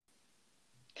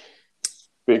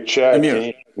Big chat.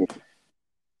 Amir,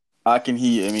 I can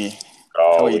hear you, Amir.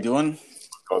 How Oh, are you we doing?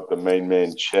 got the main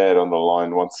man Chad on the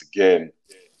line once again.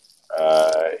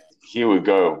 Uh, Here we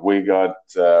go. We got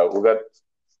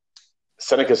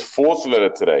Seneca's fourth letter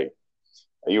today.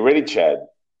 Are you ready, Chad?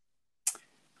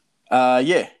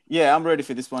 Yeah, I'm ready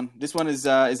for this one. This one is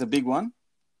a big one.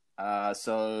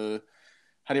 So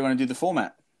how do you want to do the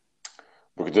format?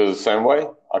 We can do it the same way.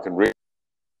 I can read,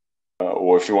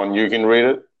 or if you want, you can read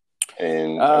it,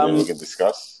 and then we Um, can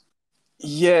discuss.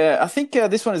 yeah, I think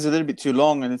this one is a little bit too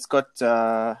long, and it's got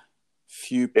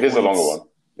few It is a longer one.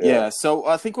 points. Yeah. Yeah, so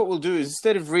I think what we'll do is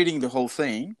instead of reading the whole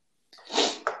thing,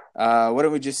 why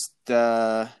don't we Just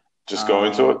go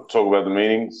into it. Talk about the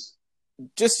meanings.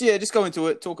 just go into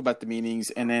it, talk about the meanings,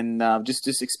 and then just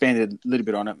expand it a little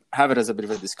bit on it. Have it as a bit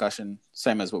of a discussion,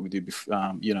 same as what we do,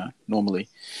 normally.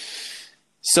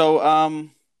 So,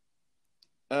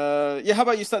 yeah, how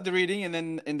about you start the reading,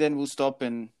 and then we'll stop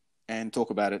and talk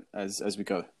about it as we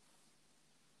go.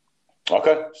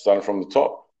 Okay, starting from the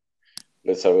top.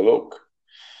 Let's have a look.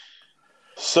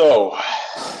 So,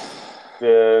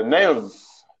 the name of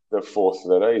the fourth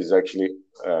letter is actually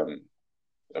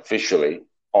officially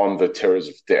on the terrors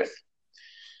of death.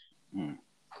 Hmm.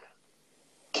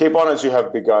 Keep on as you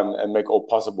have begun and make all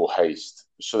possible haste,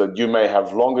 so that you may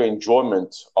have longer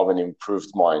enjoyment of an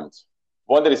improved mind,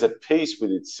 one that is at peace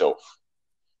with itself.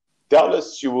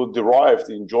 Doubtless you will derive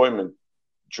the enjoyment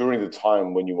during the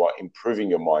time when you are improving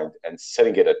your mind and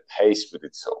setting it at pace with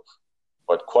itself.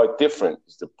 But quite different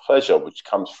is the pleasure which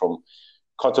comes from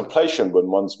contemplation when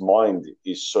one's mind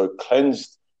is so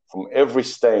cleansed from every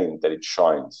stain that it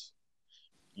shines.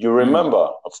 You Hmm. remember,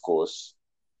 of course,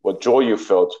 what joy you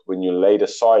felt when you laid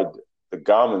aside the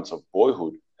garments of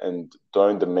boyhood and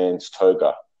donned the man's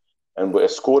toga and were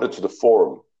escorted to the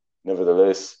forum.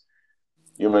 Nevertheless,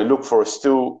 you may look for a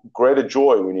still greater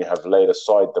joy when you have laid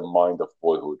aside the mind of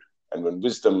boyhood and when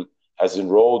wisdom has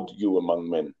enrolled you among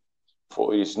men.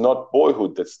 For it is not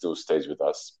boyhood that still stays with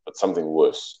us, but something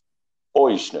worse,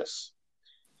 boyishness.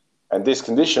 And this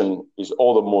condition is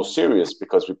all the more serious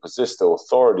because we possess the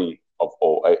authority of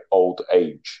old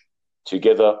age,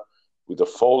 together with the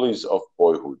follies of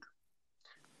boyhood.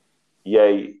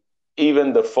 Yea,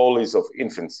 even the follies of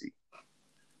infancy.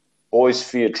 Boys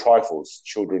fear trifles,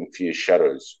 children fear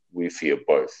shadows. We fear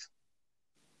both.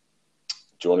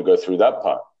 Do you want to go through that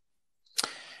part?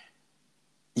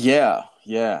 Yeah.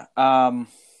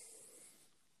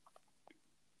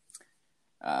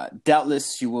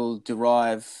 Doubtless you will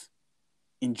derive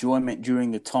enjoyment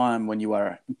during the time when you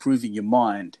are improving your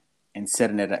mind and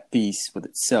setting it at peace with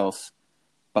itself.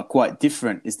 But quite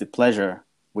different is the pleasure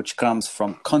which comes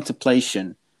from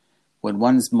contemplation when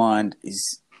one's mind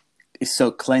is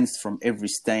so cleansed from every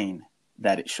stain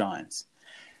that it shines.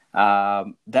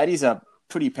 That is a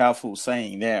pretty powerful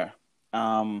saying there.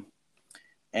 And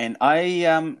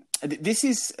this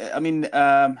is,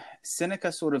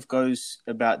 Seneca sort of goes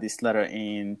about this letter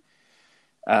in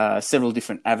several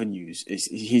different avenues.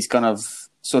 He's kind of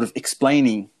sort of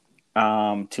explaining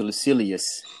to Lucilius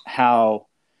how,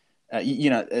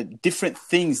 different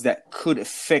things that could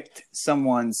affect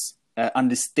someone's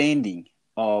understanding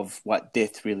of what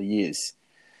death really is.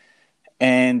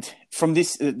 And from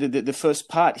this, the first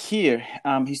part here,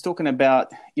 he's talking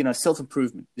about,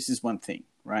 self-improvement. This is one thing,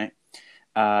 right?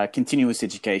 Continuous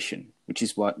education, which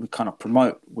is what we kind of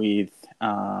promote with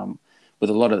a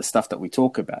lot of the stuff that we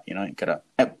talk about.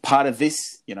 Part of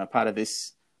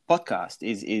this podcast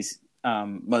is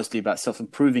mostly about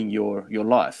self-improving your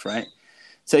life, right?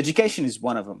 So education is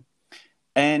one of them,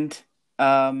 and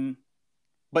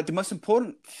but the most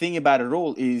important thing about it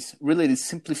all is really the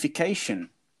simplification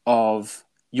of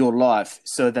your life,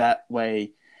 so that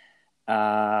way,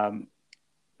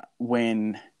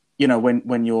 when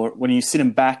you're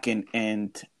sitting back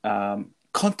and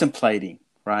contemplating,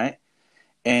 right?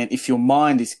 And if your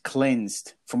mind is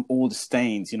cleansed from all the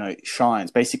stains, it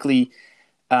shines. Basically,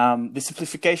 the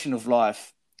simplification of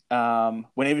life,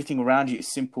 when everything around you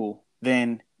is simple,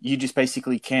 then you just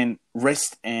basically can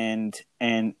rest and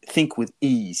think with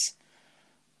ease.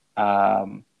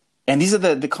 And these are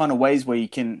the kind of ways where you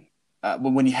can,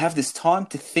 when you have this time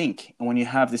to think and when you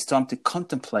have this time to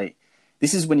contemplate,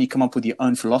 this is when you come up with your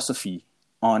own philosophy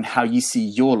on how you see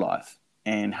your life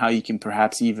and how you can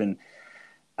perhaps even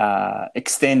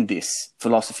extend this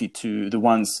philosophy to the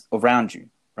ones around you,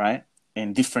 right?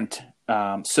 In different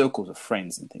circles of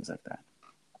friends and things like that.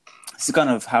 This is kind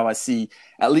of how I see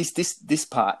at least this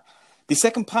part. The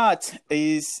second part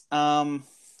is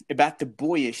about the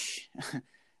boyish,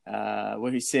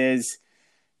 where he says,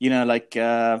 you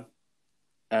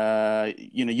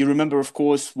remember, of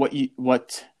course,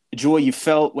 what joy you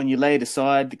felt when you laid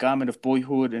aside the garment of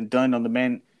boyhood and donned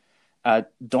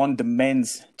the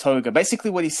men's toga. Basically,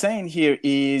 what he's saying here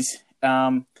is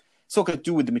it's all got to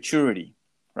do with the maturity,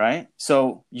 right?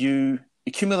 So you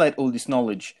accumulate all this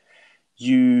knowledge,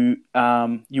 you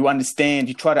understand,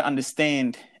 you try to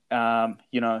understand,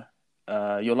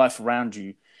 your life around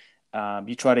you.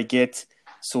 You try to get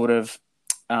sort of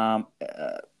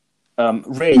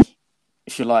ready,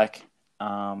 if you like,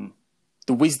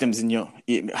 the wisdoms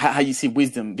in how you see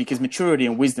wisdom, because maturity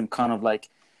and wisdom kind of like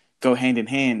go hand in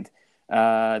hand.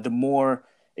 The more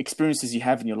experiences you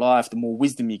have in your life, the more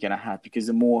wisdom you're going to have, because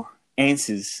the more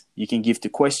answers you can give to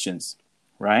questions,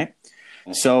 right?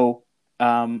 Mm-hmm. So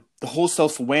the whole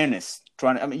self-awareness,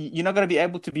 you're not going to be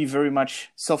able to be very much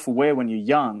self-aware when you're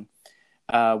young.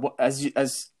 As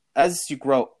you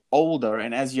grow older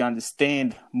and as you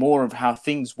understand more of how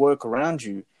things work around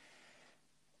you,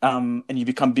 and you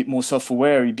become a bit more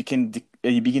self-aware, you begin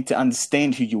to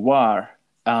understand who you are.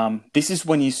 This is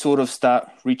when you sort of start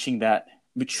reaching that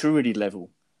maturity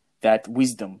level, that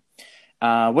wisdom.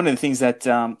 One of the things that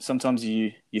sometimes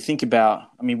you think about,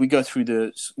 I mean, we go through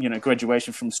the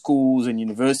graduation from schools and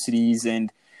universities,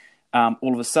 and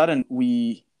all of a sudden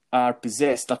we are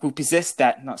possessed, like we possess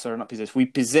that, we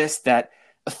possess that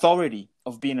authority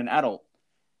of being an adult.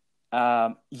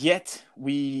 Yet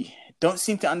we don't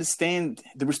seem to understand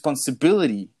the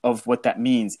responsibility of what that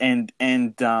means. And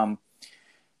there's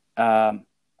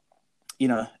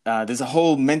a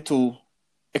whole mental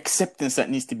acceptance that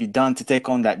needs to be done to take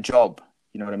on that job.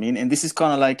 You know what I mean? And this is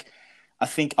kind of like,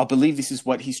 I believe this is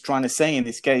what he's trying to say in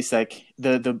this case. Like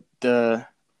you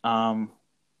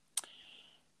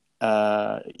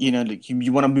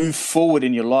want to move forward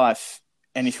in your life.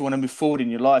 And if you want to move forward in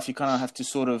your life, you kind of have to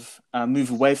sort of move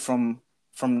away from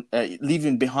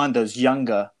leaving behind those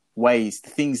younger ways, the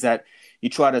things that you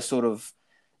try to sort of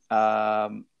try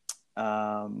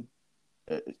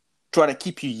to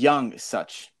keep you young as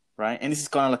such, right? And this is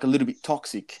kind of like a little bit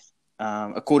toxic,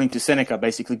 according to Seneca,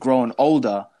 basically growing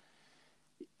older,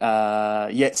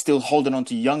 yet still holding on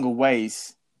to younger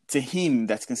ways. To him,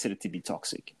 that's considered to be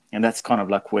toxic. And that's kind of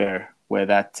like where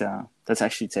that's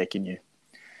actually taking you.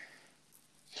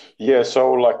 Yeah,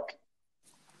 so like,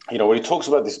 when he talks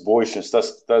about this boyishness,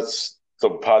 that's the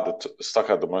part that stuck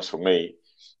out the most for me.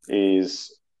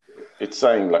 Is it's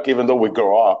saying, like, even though we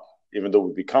grow up, even though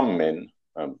we become men,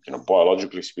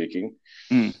 biologically speaking,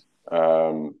 when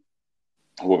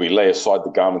we lay aside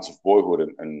the garments of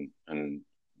boyhood and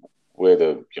wear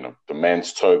the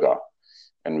man's toga,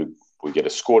 and we get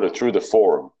escorted through the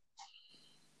forum,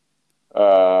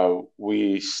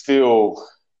 we still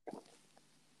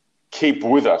keep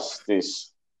with us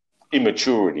this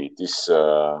immaturity, this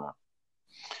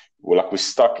we're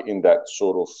stuck in that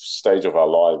sort of stage of our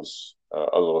lives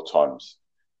a lot of times,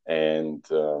 and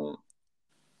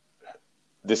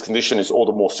this condition is all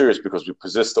the more serious because we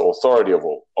possess the authority of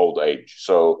old age.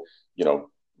 So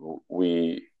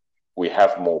we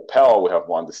have more power, we have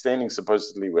more understanding.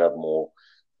 Supposedly, we have more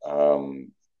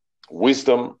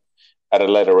wisdom at a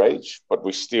later age, but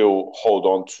we still hold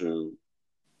on to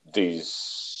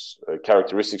these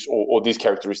characteristics, or these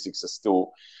characteristics are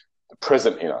still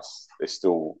present in us. They're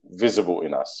still visible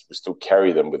in us. We still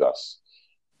carry them with us,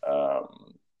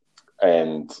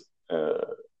 and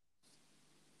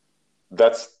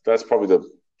that's probably the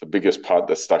biggest part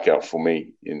that stuck out for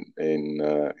me in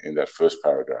that first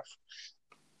paragraph.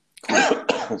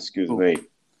 Excuse me.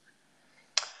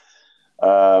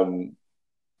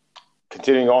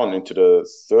 Continuing on into the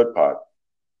third part.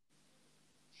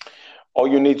 All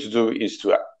you need to do is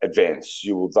to advance.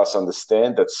 You will thus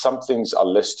understand that some things are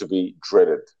less to be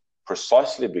dreaded,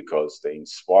 precisely because they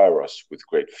inspire us with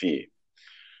great fear.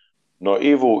 No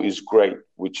evil is great,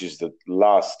 which is the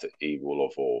last evil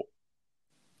of all.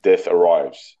 Death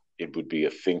arrives. It would be a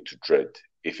thing to dread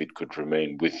if it could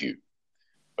remain with you.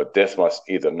 But death must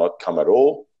either not come at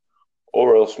all,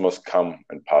 or else must come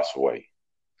and pass away.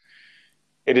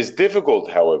 It is difficult,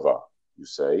 however, you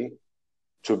say,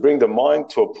 to bring the mind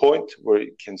to a point where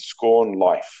it can scorn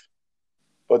life.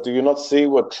 But do you not see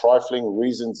what trifling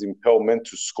reasons impel men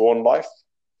to scorn life?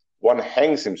 One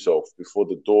hangs himself before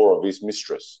the door of his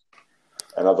mistress.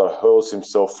 Another hurls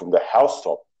himself from the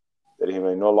housetop, that he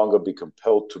may no longer be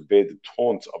compelled to bear the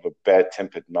taunts of a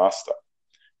bad-tempered master.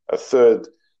 A third,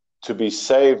 to be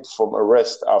saved from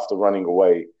arrest after running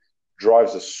away,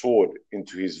 drives a sword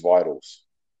into his vitals.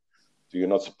 Do you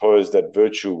not suppose that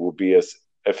virtue will be as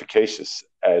efficacious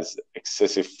as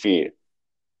excessive fear?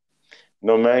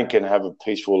 No man can have a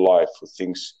peaceful life who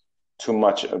thinks too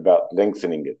much about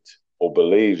lengthening it, or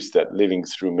believes that living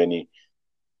through many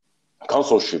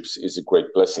consulships is a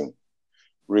great blessing.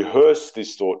 Rehearse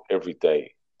this thought every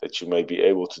day, that you may be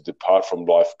able to depart from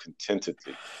life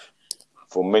contentedly.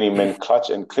 For many men clutch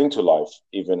and cling to life,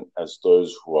 even as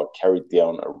those who are carried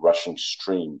down a rushing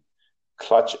stream,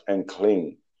 clutch and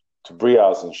cling to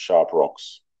briars and sharp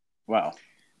rocks. Wow.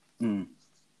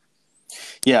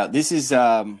 Yeah, this is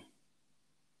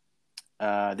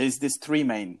there's three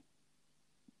main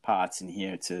parts in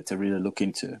here to really look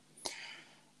into.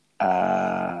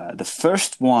 The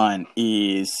first one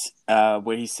is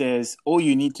where he says, all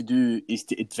you need to do is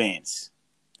to advance.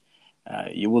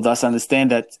 You will thus understand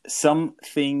that some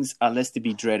things are less to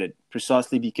be dreaded,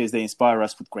 precisely because they inspire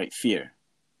us with great fear.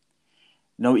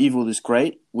 No evil is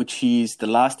great, which is the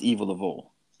last evil of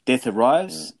all. Death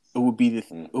arrives, it would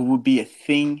be a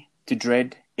thing to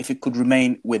dread if it could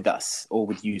remain with us, or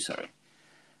with you, sorry.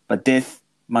 But death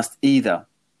must either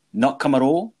not come at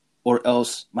all, or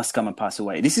else must come and pass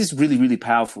away. This is really, really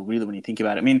powerful, really, when you think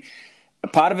about it. I mean, a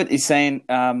part of it is saying,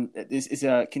 this is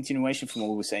a continuation from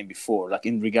what we were saying before, like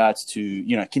in regards to,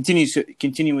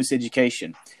 continuous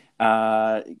education.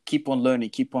 Keep on learning,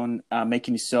 keep on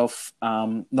making yourself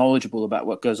knowledgeable about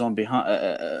what goes on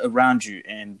around you,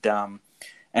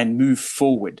 and move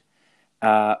forward.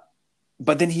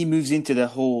 But then he moves into the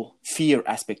whole fear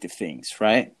aspect of things,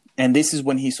 right? And this is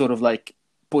when he sort of like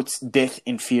puts death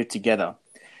and fear together.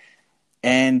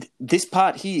 And this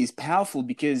part here is powerful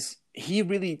because he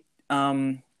really,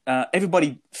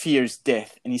 everybody fears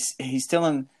death. And he's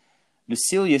telling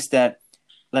Lucilius that,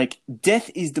 like, death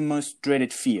is the most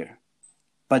dreaded fear.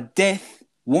 But death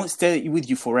won't stay with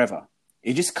you forever.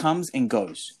 It just comes and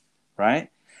goes,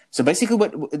 right? So basically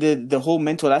what the whole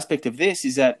mental aspect of this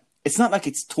is that it's not like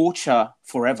it's torture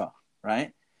forever,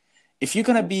 right? If you're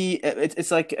going to be,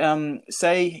 it's like,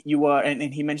 say you are,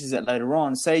 and he mentions that later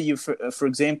on, say you, for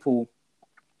example,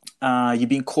 you're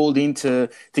being called in to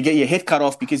get your head cut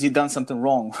off because you've done something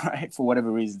wrong, right? For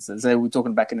whatever reason. So say we're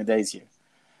talking back in the days here.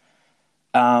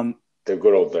 The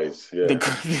good old days, yeah.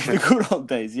 The good old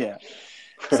days, yeah.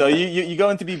 So you're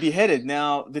going to be beheaded.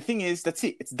 Now, the thing is, that's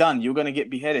it. It's done. You're going to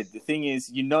get beheaded. The thing is,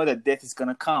 you know that death is going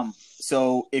to come.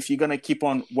 So if you're going to keep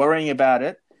on worrying about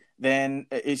it, then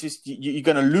it's just you're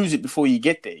going to lose it before you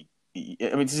get there.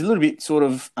 I mean, it's a little bit sort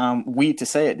of weird to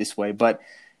say it this way, but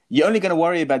you're only going to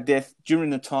worry about death during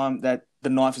the time that the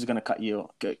knife is going to cut your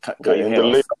head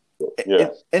off. Yeah.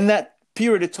 In that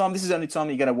period of time, this is the only time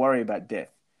you're going to worry about death.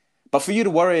 But for you to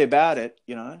worry about it,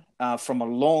 from a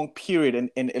long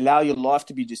period and allow your life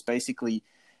to be just basically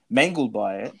mangled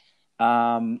by it,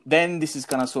 then this is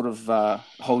going to sort of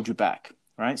hold you back,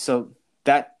 right? So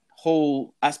that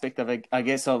whole aspect of, I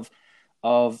guess, of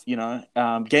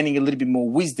gaining a little bit more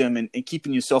wisdom and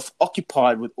keeping yourself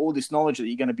occupied with all this knowledge that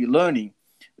you're going to be learning,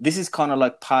 this is kind of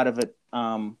like part of it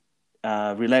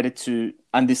related to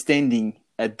understanding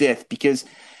death, because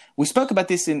we spoke about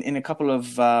this in a couple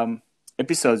of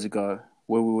episodes ago,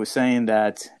 where we were saying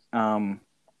that the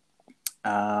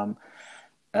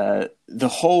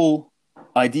whole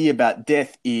idea about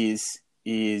death is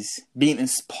being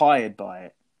inspired by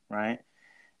it, right?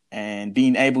 And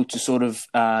being able to sort of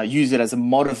use it as a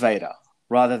motivator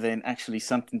rather than actually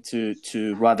something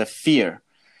to rather fear.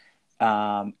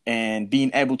 And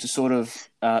being able to sort of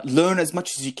learn as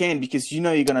much as you can, because you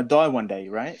know you're going to die one day,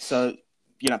 right? So,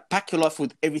 pack your life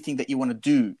with everything that you want to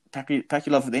do. Pack your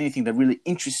life with anything that really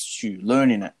interests you,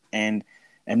 learning it and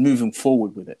moving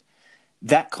forward with it.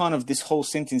 That kind of, this whole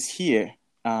sentence here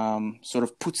sort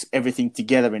of puts everything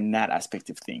together in that aspect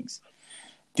of things.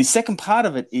 The second part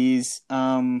of it is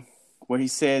where he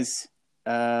says,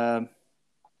 but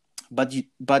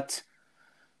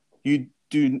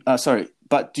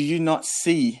do you not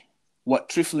see what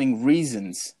trifling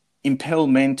reasons impel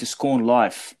men to scorn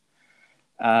life?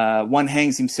 One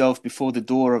hangs himself before the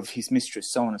door of his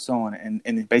mistress, so on and so on,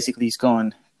 and basically he's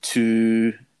gone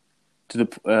to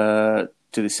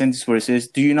the sentence where it says,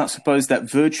 "Do you not suppose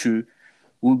that virtue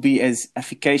will be as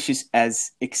efficacious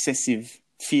as excessive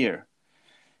fear?"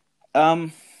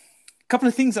 Couple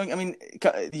of things. I mean,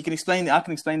 you can explain. I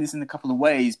can explain this in a couple of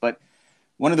ways, but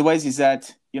one of the ways is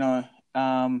that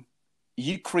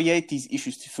you create these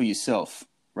issues for yourself,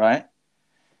 right?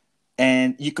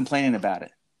 And you're complaining about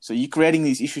it. So you're creating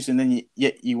these issues, and then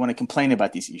yet you want to complain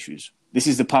about these issues. This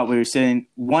is the part where you're saying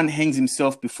one hangs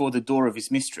himself before the door of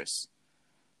his mistress,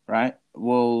 right?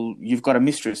 Well, you've got a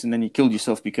mistress, and then you killed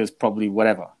yourself because probably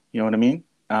whatever, you know what I mean?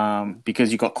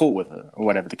 Because you got caught with her, or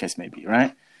whatever the case may be,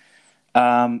 right?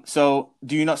 So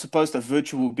do you not suppose that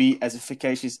virtue will be as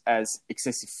efficacious as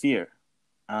excessive fear?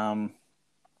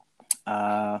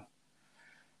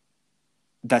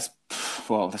 That's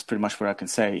pretty much what I can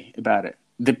say about it.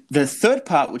 The third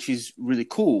part, which is really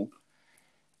cool,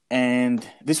 and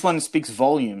this one speaks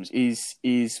volumes,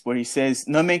 is where he says,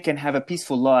 no man can have a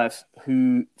peaceful life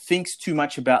who thinks too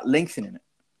much about lengthening it.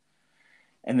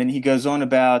 And then he goes on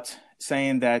about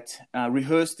saying that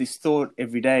rehearse this thought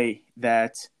every day,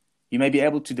 that you may be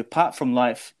able to depart from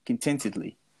life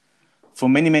contentedly. For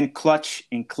many men clutch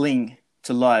and cling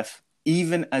to life,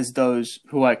 even as those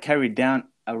who are carried down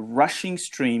a rushing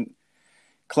stream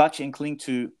clutch and cling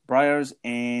to briars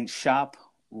and sharp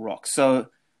rocks. So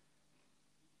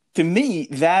to me,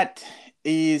 that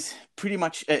is pretty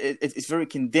much, it's very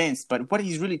condensed, but what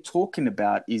he's really talking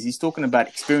about is he's talking about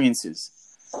experiences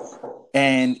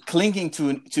and clinging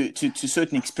to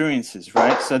certain experiences,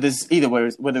 right? So there's either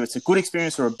whether it's a good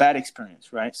experience or a bad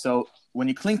experience, right? So when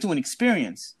you cling to an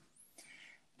experience,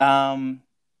 and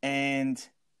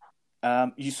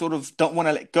you sort of don't want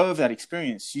to let go of that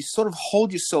experience, you sort of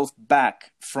hold yourself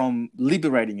back from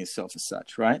liberating yourself as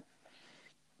such, right?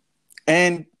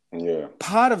 And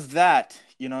part of that,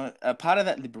 part of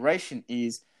that liberation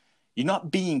is you're not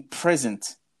being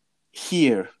present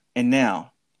here and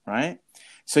now, right?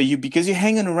 So because you're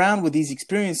hanging around with these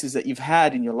experiences that you've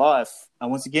had in your life, and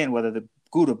once again, whether they're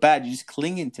good or bad, you're just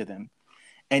clinging to them,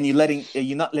 and you're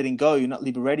not letting go, you're not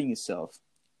liberating yourself,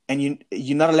 and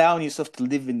you're not allowing yourself to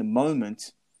live in the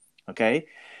moment, okay?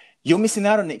 You're missing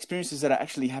out on the experiences that are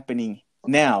actually happening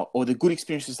now, or the good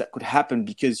experiences that could happen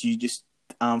because you just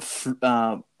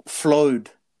flowed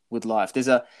with life. There's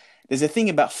a thing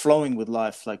about flowing with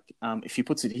life. Like if he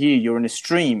puts it here, you're in a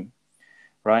stream,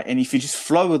 right? And if you just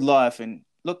flow with life and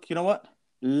look, you know what?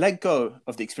 Let go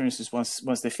of the experiences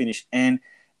once they finish and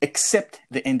accept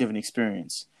the end of an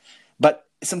experience. But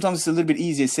sometimes it's a little bit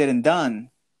easier said than done,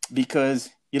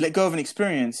 because you let go of an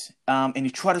experience and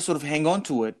you try to sort of hang on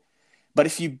to it. But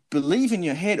if you believe in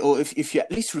your head, or if you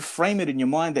at least reframe it in your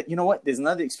mind that, you know what, there's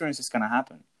another experience that's going to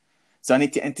happen, so I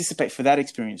need to anticipate for that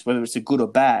experience, whether it's a good or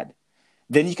bad,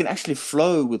 then you can actually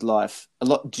flow with life a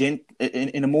lot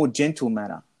in a more gentle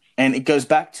manner. And it goes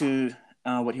back to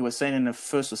what he was saying in the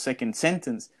first or second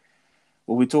sentence,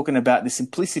 where we're talking about the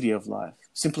simplicity of life,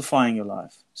 simplifying your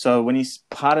life. So when he's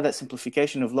part of that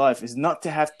simplification of life is not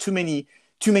to have too many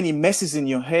messes in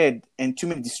your head and too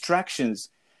many distractions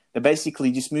that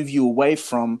basically just move you away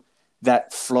from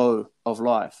that flow of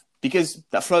life, because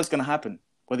that flow is going to happen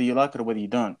whether you like it or whether you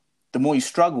don't. The more you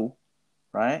struggle,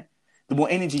 right, the more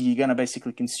energy you're going to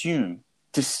basically consume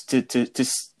to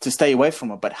stay away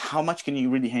from it. But how much can you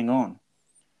really hang on,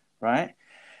 right?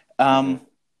 And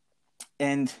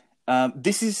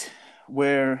this is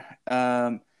where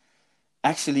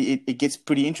actually it gets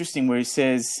pretty interesting, where he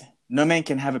says, no man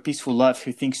can have a peaceful life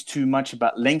who thinks too much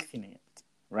about lengthening it,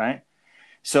 right?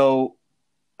 So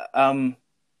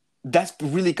that's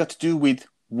really got to do with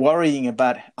worrying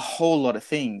about a whole lot of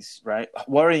things, right?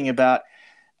 Worrying about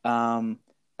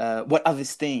what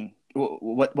others think,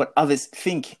 what others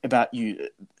think about you.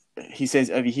 He says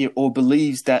over here, or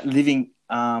believes that living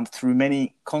through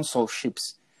many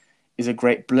consulships is a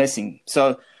great blessing.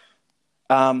 So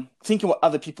thinking what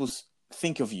other people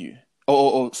think of you,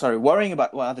 worrying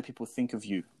about what other people think of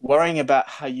you, worrying about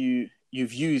how you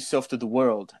view yourself to the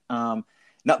world,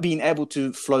 not being able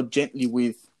to flow gently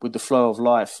with the flow of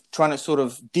life, trying to sort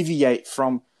of deviate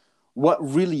from what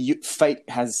really fate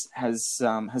has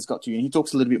got to you. And he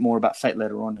talks a little bit more about fate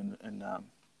later on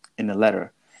in the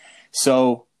letter.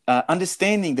 So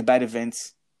understanding the bad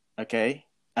events, okay,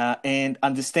 and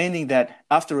understanding that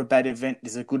after a bad event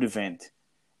there's a good event,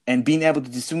 and being able to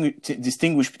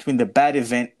distinguish between the bad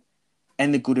event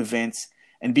and the good events,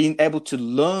 and being able to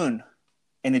learn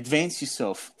and advance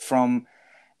yourself from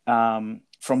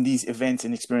these events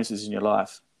and experiences in your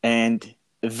life. And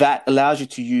that allows you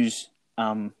to use,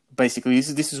 basically,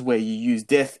 this is where you use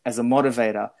death as a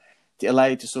motivator to allow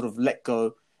you to sort of let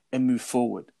go and move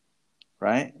forward,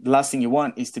 right? The last thing you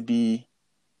want is to be,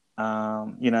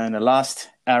 in the last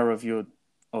hour of your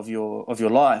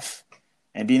life,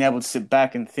 and being able to sit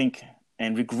back and think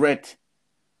and regret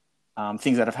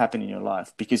things that have happened in your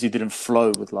life because you didn't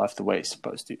flow with life the way it's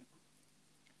supposed to.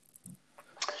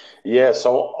 Yeah,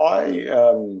 so I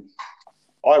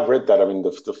read that. I mean,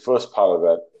 the first part of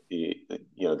that,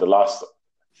 the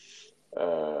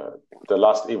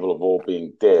last evil of all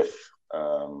being death.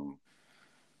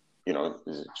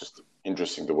 Is just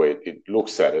interesting the way it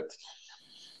looks at it,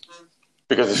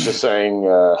 because it's just saying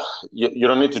you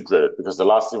don't need to dread it, because the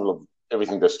last evil of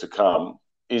everything that's to come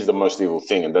is the most evil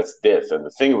thing, and that's death. And the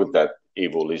thing with that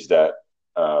evil is that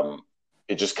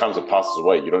it just comes and passes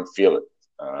away. You don't feel it.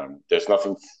 There's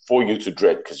nothing for you to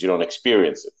dread because you don't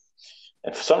experience it.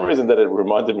 And for some reason, that it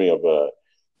reminded me of a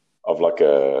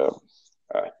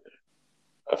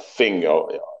thing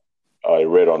I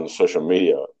read on social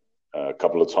media a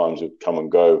couple of times would come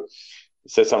and go.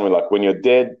 It says something like, when you're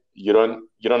dead, you don't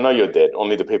know you're dead.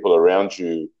 Only the people around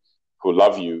you who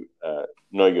love you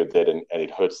know you're dead, and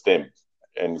it hurts them.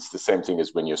 And it's the same thing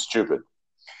as when you're stupid.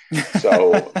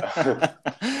 So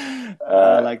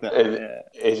I like that.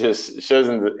 it just shows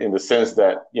in the sense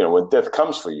that, when death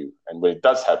comes for you, and when it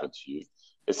does happen to you,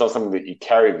 it's not something that you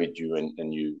carry with you,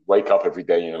 and you wake up every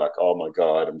day and you're like, oh my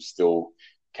God, I'm still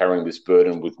carrying this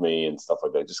burden with me and stuff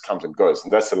like that. It just comes and goes.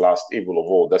 And that's the last evil of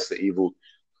all. That's the evil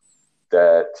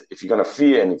that, if you're going to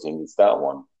fear anything, it's that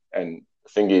one. And the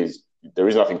thing is, there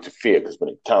is nothing to fear, because when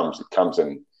it comes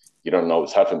and you don't know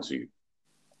what's happened to you.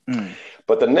 Mm.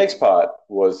 But the next part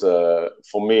was,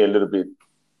 for me, a little bit,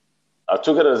 I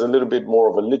took it as a little bit more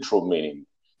of a literal meaning.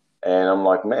 And I'm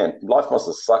like, man, life must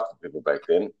have sucked for people back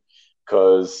then,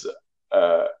 because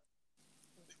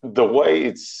the way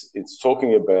it's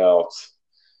talking about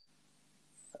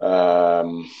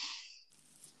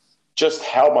just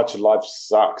how much life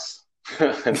sucks.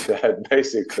 And that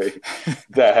basically,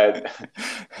 that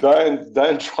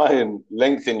don't try and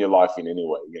lengthen your life in any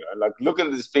way. Like, look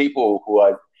at these people who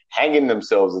are hanging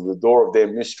themselves at the door of their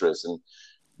mistress, and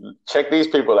check these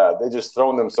people out. They're just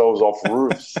throwing themselves off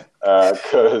roofs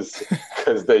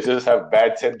because they just have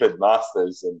bad-tempered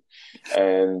masters,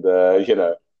 and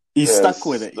He's stuck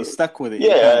with it. He's stuck with it.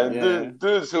 Yeah,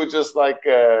 dudes who just like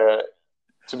to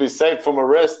be saved from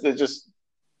arrest, they're just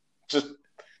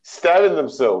stabbing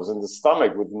themselves in the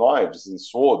stomach with knives and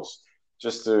swords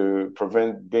just to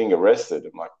prevent being arrested.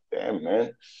 I'm like, damn,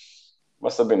 man,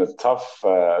 must have been a tough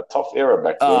era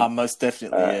back then. Oh, most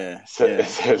definitely, yeah. It's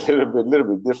a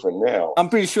little bit different now. I'm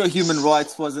pretty sure human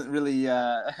rights wasn't really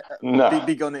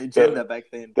big on the agenda back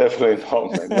then. Definitely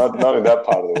not, man. Not in that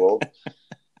part of the world.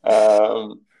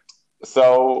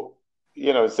 So,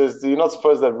 it says, do you not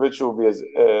suppose that virtue will be as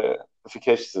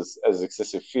efficacious as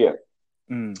excessive fear?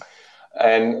 Mm.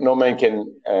 And no man can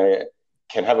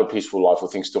have a peaceful life or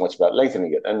thinks too much about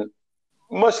lengthening it. And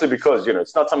mostly because,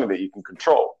 it's not something that you can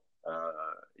control.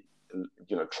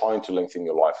 Trying to lengthen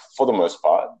your life, for the most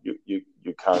part, you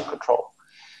can't control.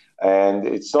 And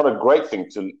it's not a great thing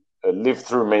to live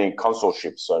through many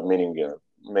consulships, so meaning,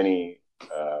 many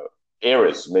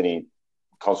eras, many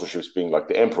consulships being like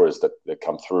the emperors that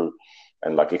come through,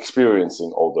 and like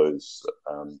experiencing all those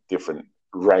different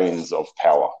reigns of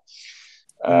power.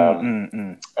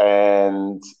 And,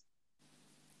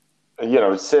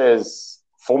 it says,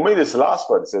 for me, this last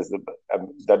part, it says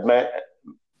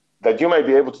that you may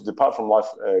be able to depart from life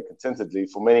contentedly.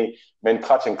 For many men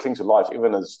clutch and cling to life,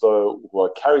 even as though who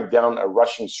are carried down a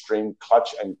rushing stream,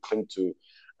 clutch and cling to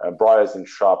briars and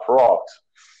sharp rocks.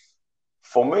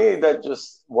 For me,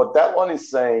 what that one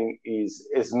is saying is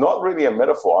not really a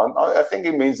metaphor. I think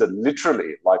it means that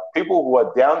literally, like, people who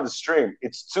are down the stream,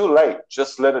 it's too late.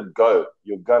 Just let it go.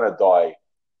 You're gonna die.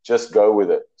 Just go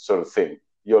with it, sort of thing.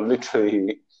 You're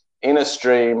literally in a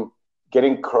stream,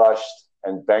 getting crushed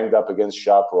and banged up against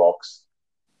sharp rocks.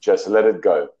 Just let it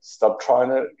go. Stop trying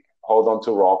to hold on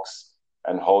to rocks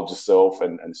and hold yourself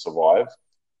and survive.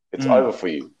 It's over for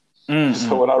you.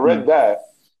 So when I read that,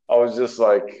 I was just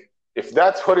like, if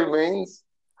that's what it means,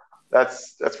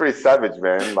 that's pretty savage,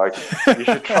 man. Like,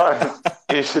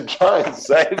 you should try and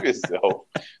save yourself.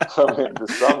 I mean, to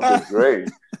some degree.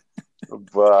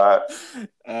 But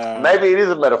maybe it is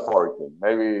a metaphoric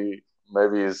thing.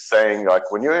 Maybe it's saying,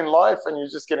 like, when you're in life and you're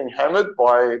just getting hammered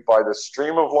by the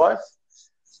stream of life,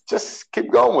 just keep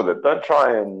going with it. Don't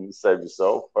try and save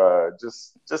yourself.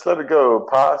 Just let it go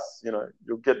pass.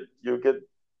 You'll get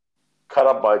cut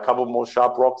up by a couple more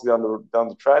sharp rocks down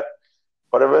the track,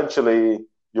 but eventually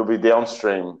you'll be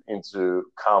downstream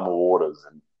into calmer waters,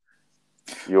 and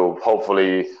you'll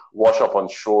hopefully wash up on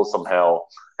shore somehow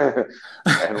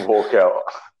and walk out.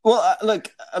 Well, look,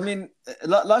 I mean,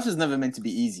 life is never meant to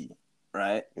be easy,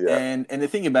 right? Yeah. And the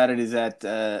thing about it is that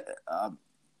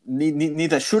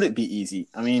neither should it be easy.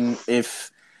 I mean,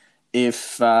 if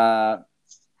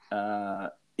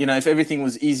everything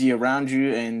was easy around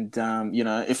you, and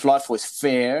if life was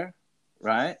fair,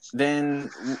 right, then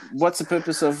what's the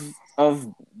purpose of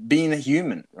being a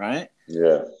human, right?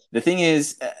 Yeah. The thing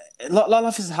is,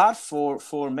 life is hard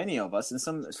for many of us, and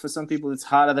for some people it's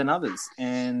harder than others.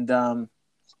 And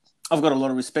I've got a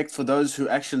lot of respect for those who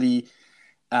actually,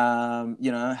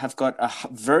 have got a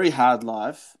very hard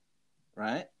life,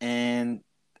 right? And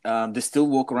they still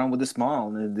walk around with a smile,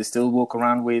 and they still walk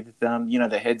around with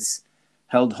their heads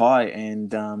held high, and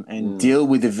deal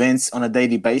with events on a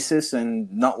daily basis,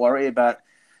 and not worry about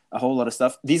a whole lot of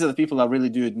stuff. These are the people I really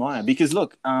do admire, because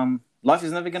look, life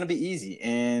is never going to be easy,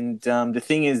 and the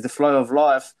thing is, the flow of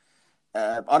life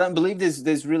I don't believe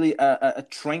there's really a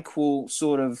tranquil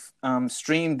sort of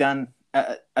stream down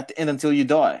at the end until you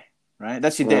die, right?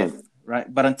 That's your death,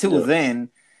 right? But until Yeah. then,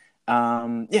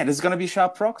 there's going to be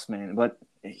sharp rocks, man. But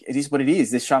it is what it is.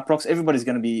 There's sharp rocks. Everybody's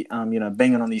going to be,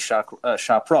 banging on these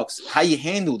sharp rocks. How you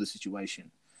handle the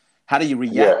situation, how do you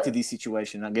react Yeah. to this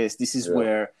situation? I guess this is Yeah.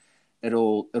 where it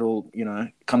all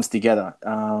comes together.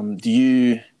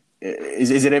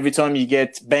 Is it every time you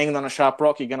get banged on a sharp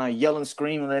rock, you're gonna yell and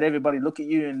scream and let everybody look at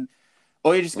you,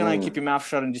 or you're just gonna keep your mouth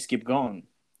shut and just keep going,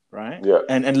 right? Yeah.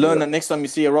 And learn Yeah. that next time you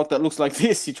see a rock that looks like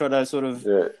this, you try to sort of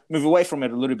Yeah. move away from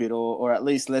it a little bit, or at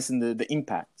least lessen the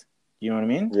impact. You know what I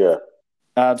mean? Yeah.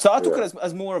 So I took Yeah. it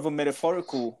as more of a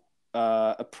metaphorical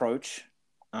approach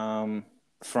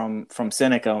from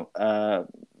Seneca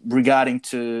regarding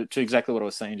to exactly what I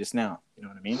was saying just now. You know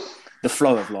what I mean? The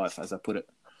flow of life, as I put it.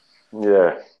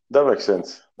 Yeah. That makes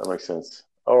sense. That makes sense.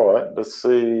 All right. Let's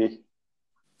see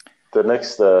the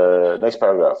next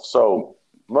paragraph. So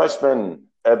most men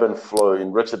ebb and flow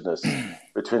in wretchedness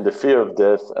between the fear of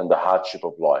death and the hardship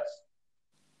of life.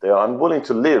 They are unwilling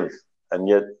to live, and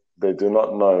yet they do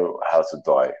not know how to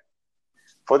die.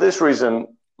 For this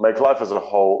reason, make life as a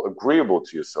whole agreeable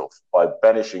to yourself by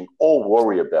banishing all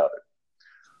worry about it.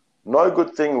 No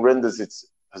good thing renders its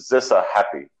possessor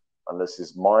happy unless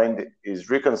his mind is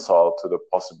reconciled to the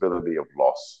possibility of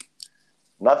loss.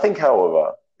 Nothing,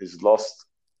 however, is lost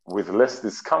with less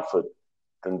discomfort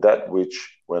than that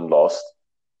which, when lost,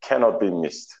 cannot be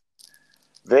missed.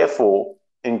 Therefore,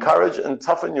 encourage and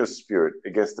toughen your spirit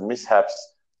against the mishaps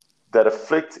that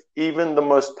afflict even the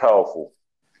most powerful.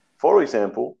 For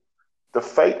example, the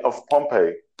fate of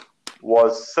Pompey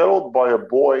was settled by a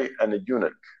boy and a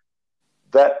eunuch,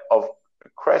 that of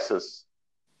Crassus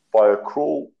by a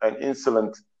cruel and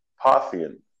insolent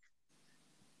Parthian.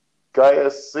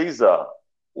 Gaius Caesar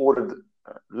ordered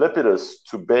Lepidus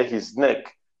to bare his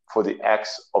neck for the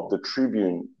acts of the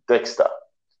tribune Dexter,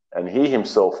 and he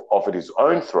himself offered his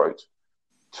own throat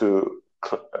to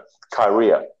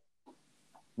Chaerea.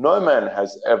 No man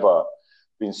has ever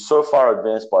been so far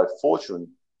advanced by fortune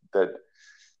that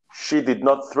she did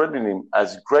not threaten him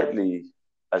as greatly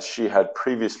as she had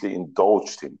previously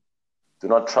indulged him. Do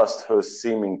not trust her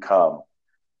seeming calm.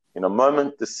 In a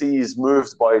moment, the sea is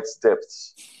moved by its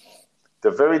depths. The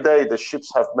very day the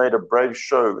ships have made a brave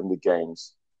show in the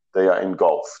games, they are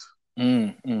engulfed.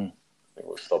 I think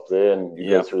we'll stop there and you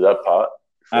go through that part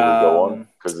before we go on,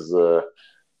 because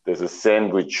there's a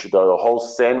sandwich, the whole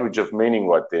sandwich of meaning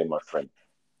right there, my friend.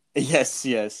 Yes,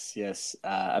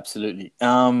 absolutely.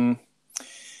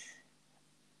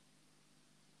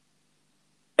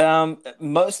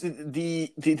 Most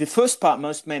the first part,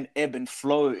 most men ebb and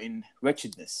flow in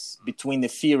wretchedness between the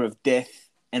fear of death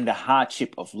and the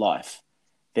hardship of life.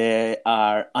 They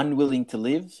are unwilling to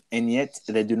live, and yet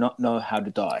they do not know how to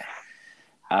die.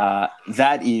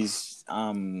 That is,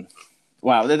 wow.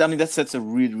 I mean, that's a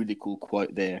really, really cool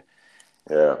quote there.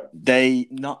 Yeah. They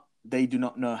do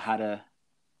not know how to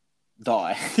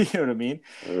die. You know what I mean?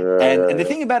 And the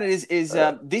thing about it is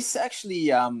this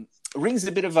actually rings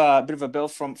a bit of a bell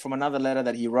from another letter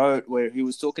that he wrote, where he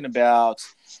was talking about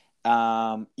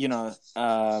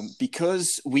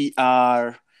because we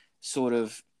are sort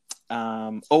of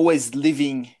always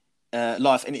living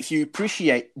life, and if you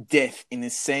appreciate death in the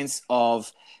sense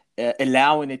of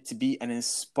allowing it to be an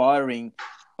inspiring,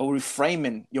 or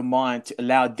reframing your mind to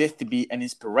allow death to be an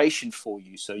inspiration for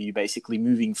you, so you're basically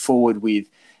moving forward with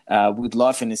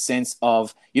life in the sense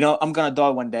of, I'm gonna die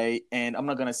one day, and I'm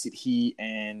not gonna sit here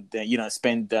and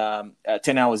spend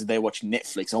 10 hours a day watching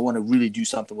Netflix. I want to really do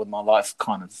something with my life,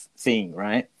 kind of thing,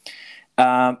 right?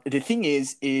 The thing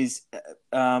is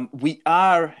we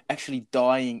are actually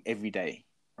dying every day,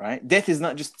 right? Death is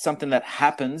not just something that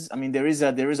happens. I mean, there is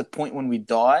a point when we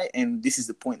die, and this is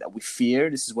the point that we fear.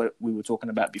 This is what we were talking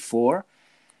about before.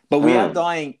 But we are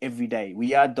dying every day.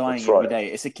 We are dying every day.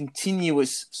 It's a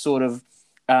continuous sort of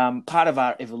part of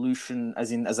our evolution,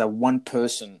 as a one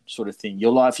person sort of thing.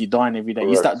 Your life, you're dying every day.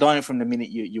 Correct. You start dying from the minute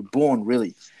you're born,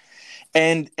 really.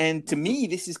 And to me,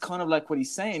 this is kind of like what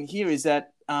he's saying here, is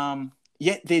that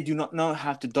yet they do not know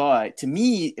how to die. To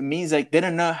me, it means like they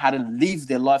don't know how to live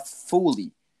their life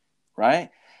fully, right?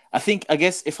 I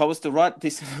guess if I was to write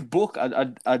this book,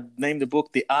 I'd name the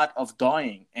book "The Art of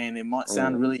Dying," and it might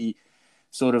sound really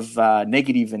sort of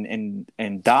negative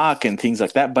and dark and things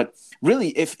like that. But really,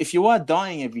 if you are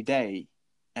dying every day,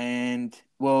 and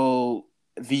well,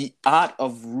 the art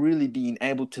of really being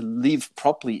able to live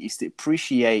properly is to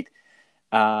appreciate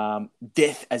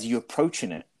death as you're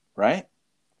approaching it, right?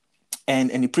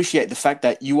 And appreciate the fact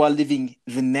that you are living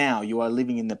the now, you are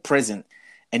living in the present,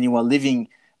 and you are living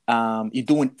you're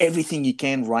doing everything you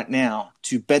can right now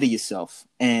to better yourself.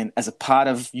 And as a part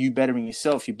of you bettering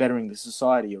yourself, you're bettering the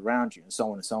society around you, and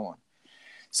so on and so on.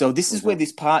 So this is where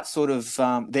this part sort of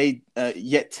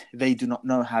yet they do not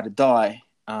know how to die.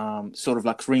 Sort of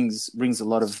like rings a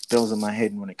lot of bells in my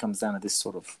head when it comes down to this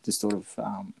sort of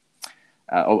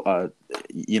when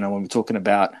we're talking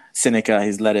about Seneca,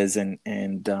 his letters, and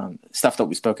stuff that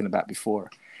we've spoken about before.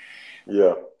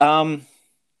 Yeah.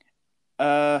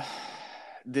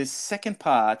 The second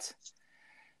part,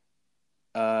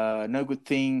 no good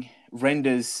thing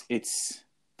renders its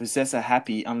possessor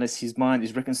happy unless his mind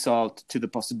is reconciled to the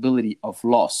possibility of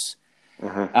loss.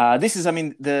 This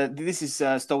is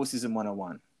Stoicism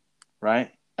 101,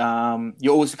 right?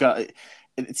 You always got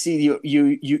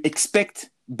you expect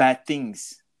bad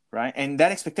things, right? And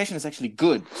that expectation is actually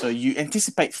good. So you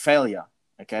anticipate failure,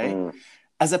 okay,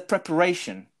 as a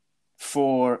preparation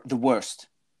for the worst.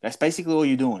 That's basically all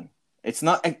you're doing. It's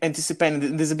not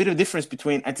anticipating. There's a bit of difference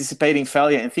between anticipating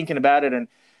failure and thinking about it and,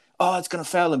 oh, it's going to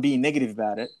fail and being negative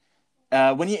about it.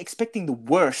 When you're expecting the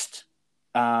worst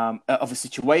of a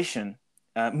situation,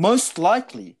 most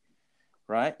likely,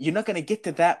 right, you're not going to get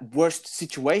to that worst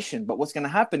situation. But what's going to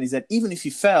happen is that even if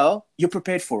you fail, you're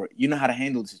prepared for it. You know how to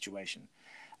handle the situation.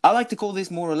 I like to call this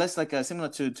more or less like similar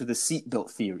to the seatbelt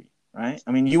theory, right?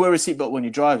 I mean, you wear a seatbelt when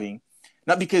you're driving.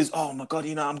 Not because, oh my God,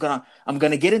 I'm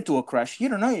gonna get into a crash. You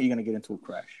don't know you're gonna get into a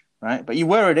crash, right? But you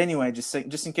wear it anyway, just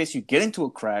in case you get into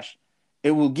a crash. It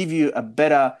will give you a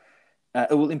better,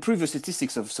 it will improve your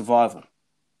statistics of survival,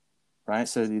 right?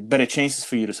 So the better chances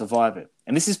for you to survive it.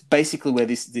 And this is basically where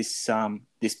this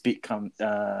bit comes.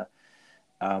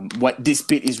 What this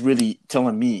bit is really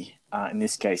telling me in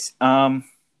this case. Then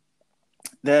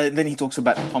he talks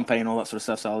about Pompeii and all that sort of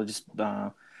stuff. So I'll just.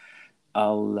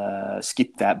 I'll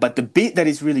skip that. But the bit that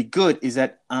is really good is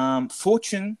that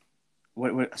fortune.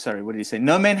 What did he say?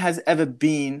 No man has ever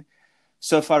been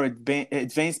so far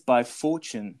advanced by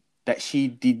fortune that she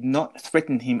did not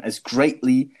threaten him as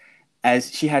greatly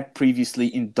as she had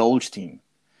previously indulged him.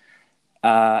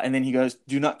 And then he goes,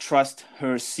 "Do not trust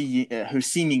her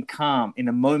seeming calm. In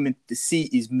a moment, the sea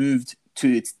is moved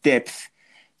to its depth.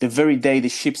 The very day the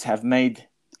ships have made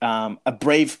a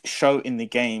brave show in the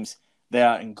games, they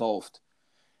are engulfed.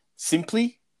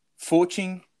 Simply,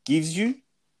 fortune gives you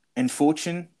and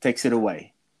fortune takes it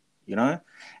away, you know?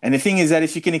 And the thing is that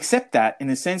if you can accept that in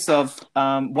the sense of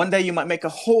one day you might make a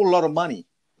whole lot of money,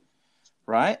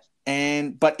 right?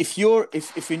 But if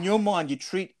in your mind you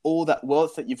treat all that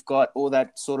wealth that you've got, all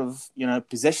that sort of,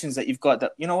 possessions that you've got,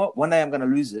 that, you know what, one day I'm going to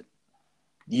lose it.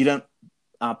 You don't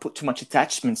put too much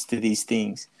attachments to these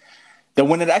things. Then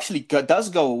when it actually does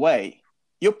go away,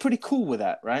 you're pretty cool with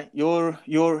that, right?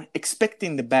 You're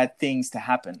expecting the bad things to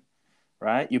happen,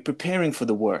 right? You're preparing for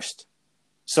the worst.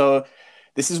 So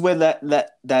this is where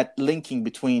that linking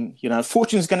between,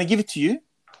 fortune's going to give it to you,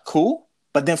 cool,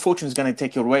 but then fortune's going to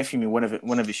take it away from you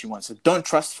whenever she wants. So don't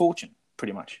trust fortune,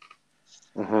 pretty much.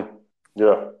 Mm-hmm.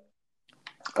 Yeah.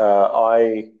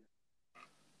 I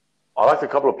liked a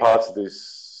couple of parts of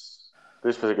this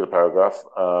particular paragraph.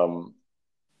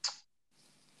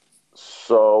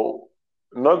 So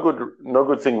no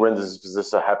good thing renders his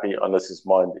possessor happy unless his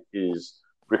mind is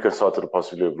reconciled to the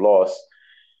possibility of loss.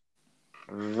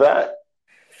 That,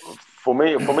 for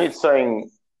me, it's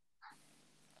saying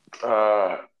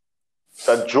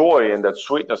that joy and that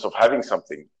sweetness of having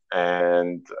something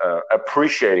and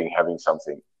appreciating having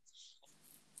something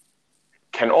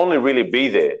can only really be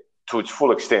there to its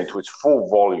full extent, to its full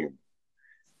volume,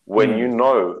 when you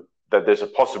know that there's a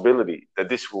possibility that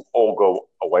this will all go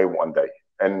away one day,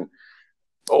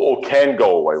 or can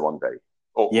go away one day,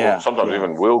 or sometimes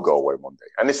even will go away one day.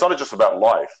 And it's not just about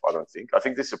life, I don't think. I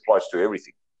think this applies to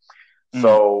everything.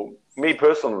 So me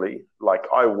personally, like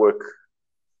I work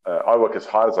as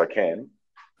hard as I can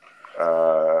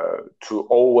to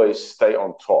always stay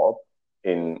on top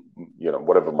in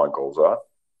whatever my goals are.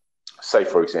 Say,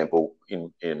 for example,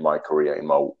 in my career, in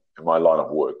my line of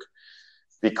work,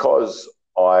 because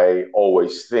I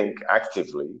always think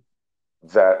actively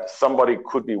that somebody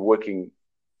could be working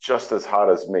just as hard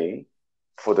as me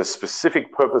for the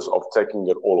specific purpose of taking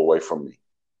it all away from me.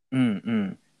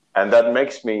 And that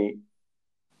makes me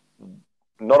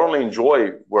not only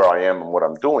enjoy where I am and what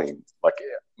I'm doing, like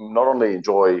not only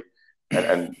enjoy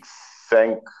and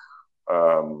thank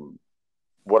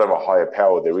whatever higher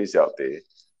power there is out there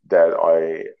that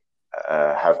I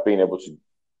have been able to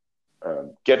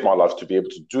get my life to be able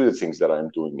to do the things that I'm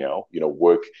doing now,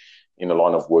 work in a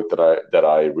line of work that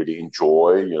I really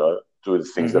enjoy, do the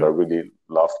things that I really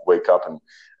love, wake up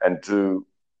and do,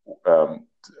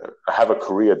 have a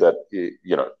career that,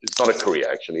 it's not a career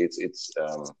actually. It's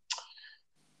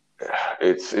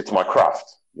it's my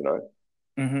craft, you know.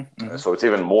 Mm-hmm, mm-hmm. So it's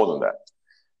even more than that.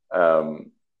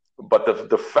 But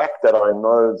the fact that I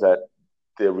know that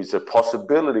there is a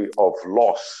possibility of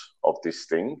loss of this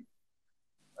thing,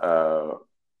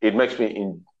 it makes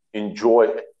me enjoy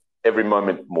every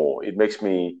moment more. It makes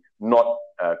me not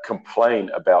complain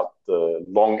about the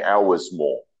long hours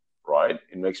more, right?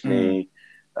 Mm.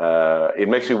 It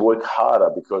makes me work harder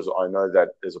because I know that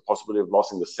there's a possibility of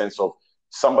loss in the sense of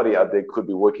somebody out there could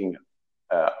be working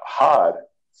hard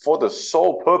for the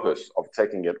sole purpose of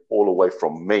taking it all away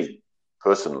from me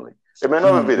personally. It may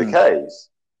not be the Mm-hmm. case,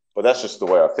 but that's just the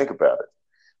way I think about it.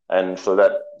 And so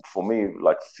that for me,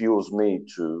 like, fuels me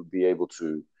to be able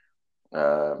to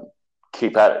um,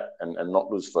 keep at it and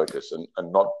not lose focus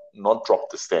and not drop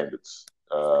the standards.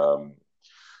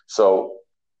 So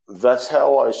that's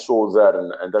how I saw that,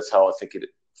 and that's how I think it,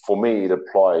 for me, it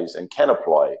applies and can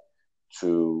apply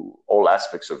to all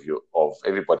aspects of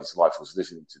everybody's life who's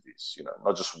listening to this. You know,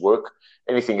 not just work,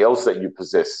 anything else that you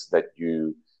possess that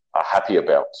you are happy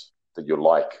about, that you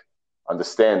like.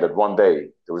 Understand that one day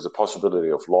there is a possibility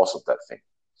of loss of that thing.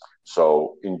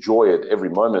 So enjoy it, every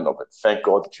moment of it. Thank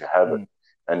God that you have it, Mm.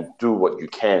 and do what you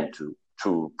can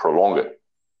to prolong it,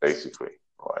 basically,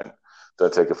 right?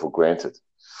 Don't take it for granted.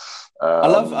 I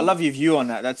Um, love your view on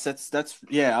that. That's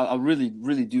yeah. I really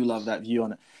really do love that view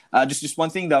on it. Just one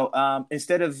thing though.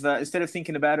 Instead of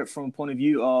thinking about it from a point of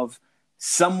view of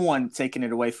someone taking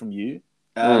it away from you,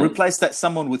 mm, replace that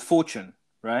someone with fortune,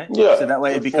 right? So yeah, that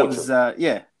way it with becomes fortune.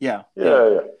 yeah yeah yeah. Yeah,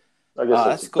 yeah. I guess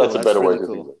That's that's cool. a That's better way really to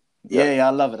think of cool. it. Yeah. Yeah yeah.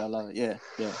 I love it. I love it. Yeah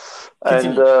yeah. And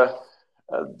Continue. the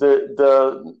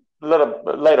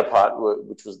later part,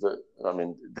 which was I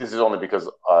mean, this is only because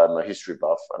I'm a history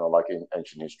buff and I like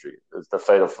ancient history. It's the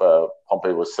fate of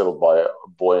Pompey was settled by a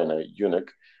boy and a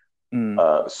eunuch.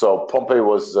 Mm. So Pompey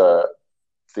was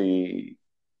the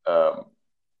um,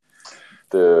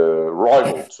 the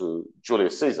rival to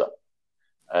Julius Caesar,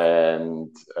 and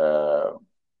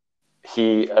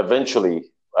he eventually,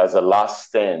 as a last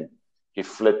stand, he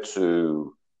fled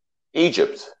to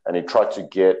Egypt and he tried to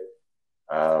get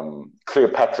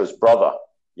Cleopatra's brother,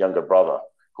 younger brother,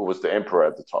 who was the emperor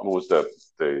at the time, who was the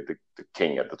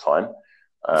king at the time,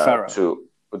 Pharaoh. to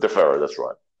the pharaoh. That's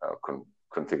right. I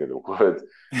couldn't think of the word.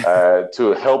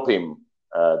 To help him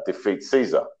defeat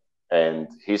Caesar, and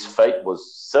his fate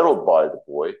was settled by the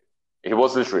boy. He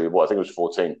was literally, well, I think he was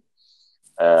 14,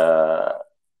 uh,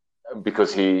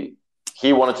 because he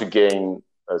wanted to gain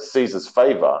Caesar's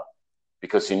favor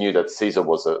because he knew that Caesar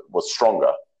was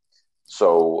stronger.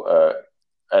 So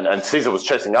and Caesar was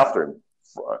chasing after him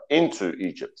into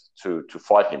Egypt to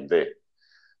fight him there.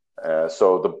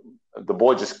 So the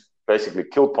boy just basically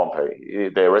killed Pompey.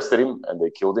 They arrested him and they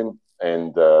killed him.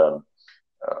 And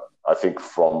I think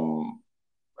from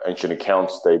ancient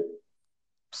accounts, they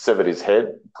severed his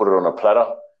head, put it on a platter,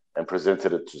 and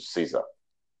presented it to Caesar,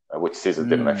 which Caesar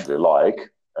didn't Mm. actually like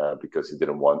because he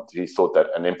didn't want. He thought that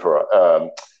an emperor,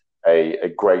 a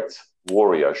great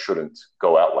warrior, shouldn't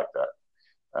go out like that.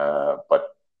 But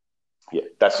yeah,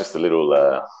 that's just a little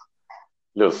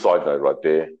side note right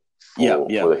there Yeah for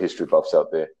yeah. the history buffs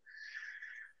out there.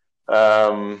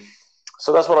 Um,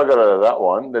 so that's what I got out of that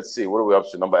one. Let's see, what are we up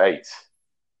to? Number 8.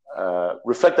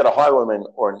 Reflect that a highwayman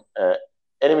or an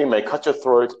enemy may cut your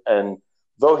throat, and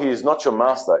though he is not your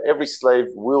master, every slave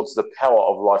wields the power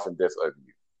of life and death over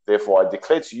you. Therefore, I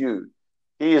declare to you,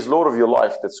 he is Lord of your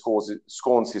life that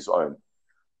scorns his own.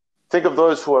 Think of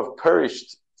those who have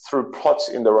perished through plots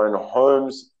in their own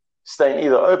homes, staying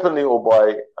either openly or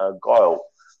by guile.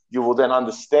 You will then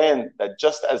understand that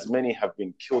just as many have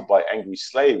been killed by angry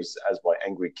slaves as by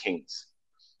angry kings.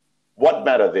 What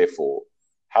matter, therefore,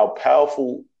 how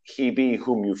powerful he be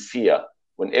whom you fear,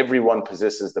 when everyone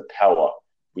possesses the power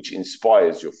which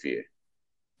inspires your fear?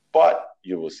 But,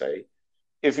 you will say,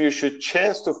 if you should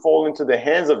chance to fall into the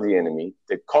hands of the enemy,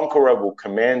 the conqueror will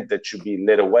command that you be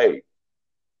led away.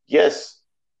 Yes,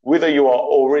 whither you are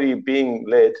already being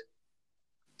led,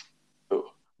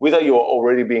 whither you are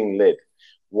already being led.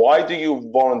 Why do you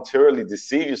voluntarily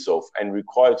deceive yourself and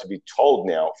require to be told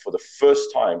now for the first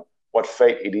time what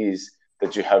fate it is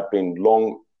that you have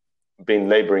long been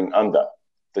laboring under?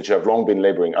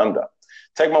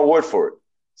 Take my word for it.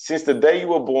 Since the day you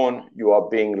were born, you are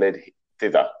being led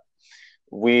thither.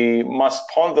 We must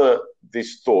ponder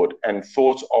this thought and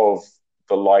thoughts of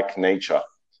the like nature,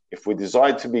 if we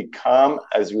desire to be calm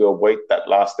as we await that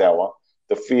last hour,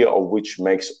 the fear of which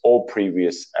makes all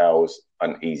previous hours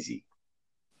uneasy.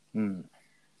 Mm.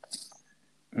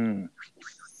 Mm.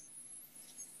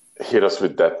 Hit us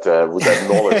with that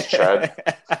knowledge, Chad.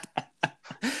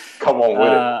 Come on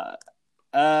with it.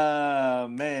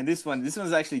 Man, this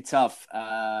one's actually tough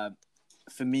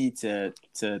for me to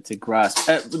grasp.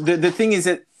 The thing is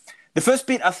that the first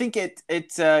bit, I think it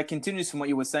continues from what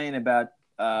you were saying about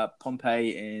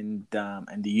Pompey and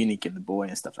the eunuch and the boy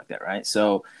and stuff like that, right?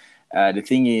 So the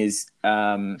thing is,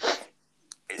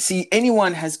 see,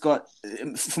 anyone has got,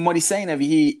 from what he's saying over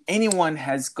here, anyone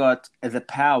has got the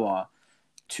power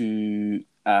to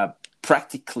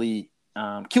practically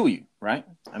kill you, right?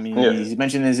 I mean, he's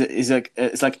mentioned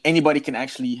it's like anybody can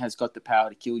actually has got the power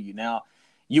to kill you. Now,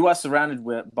 you are surrounded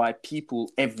by people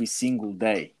every single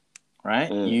day,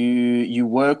 right? You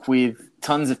work with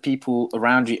tons of people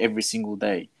around you every single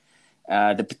day.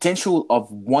 The potential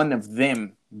of one of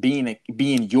them being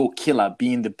your killer,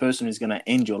 being the person who's going to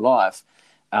end your life,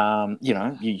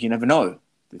 you never know.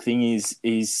 The thing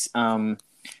is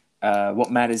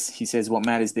what matters, he says, what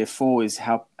matters therefore is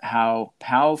how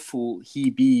powerful he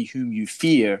be whom you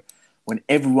fear, when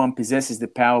everyone possesses the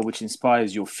power which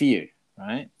inspires your fear,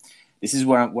 right? This is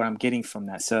where I'm getting from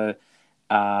that. So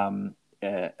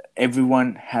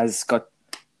everyone has got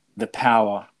the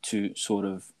power to sort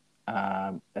of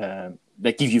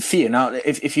that give you fear. Now,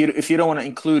 if you don't want to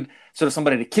include sort of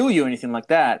somebody to kill you or anything like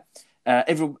that,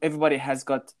 everybody has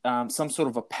got some sort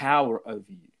of a power over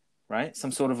you, right?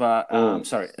 Some sort of a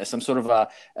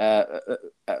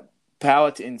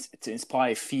power to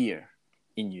inspire fear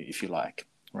in you, if you like,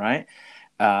 right?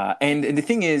 And the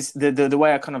thing is, the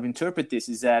way I kind of interpret this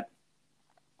is that,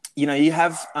 you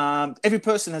have every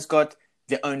person has got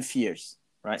their own fears,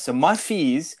 right? So my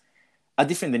fears are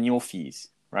different than your fears,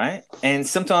 right? And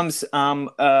sometimes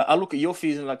I look at your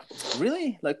fears and like,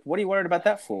 really? Like, what are you worried about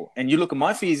that for? And you look at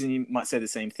my fears and you might say the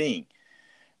same thing.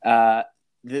 The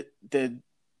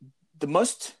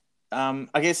most, I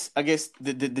guess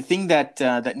the thing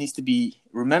that needs to be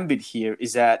remembered here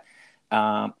is that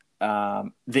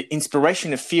the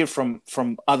inspiration of fear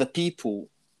from other people.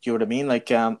 You know what I mean?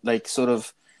 Like sort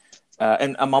of.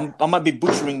 And I might be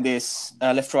butchering this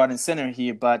left, right, and center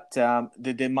here, but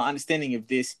my understanding of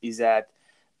this is that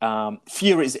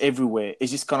fear is everywhere.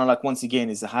 It's just kind of like, once again,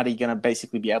 is how are you going to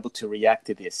basically be able to react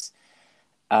to this?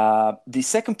 The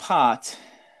second part,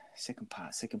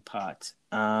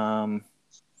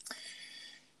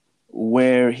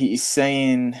 where he is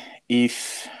saying,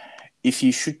 if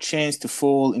you should chance to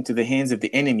fall into the hands of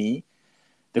the enemy,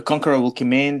 the conqueror will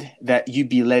command that you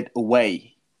be led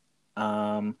away.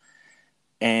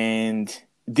 And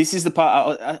this is the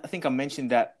part, I think I mentioned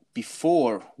that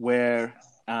before, where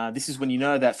this is when you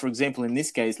know that, for example, in this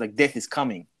case, like death is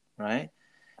coming, right?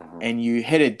 Mm-hmm. And you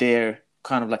headed there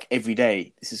kind of like every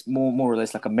day. This is more or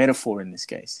less like a metaphor in this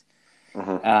case.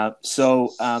 Mm-hmm.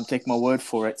 So take my word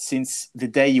for it. Since the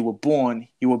day you were born,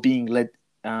 you were being led.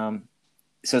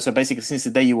 So basically, since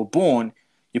the day you were born,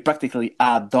 you practically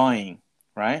are dying,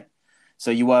 right?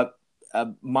 So you are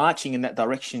marching in that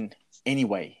direction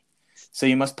anyway. So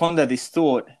you must ponder this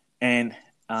thought and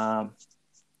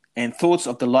thoughts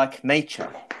of the like nature.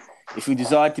 If we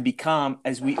desire to be calm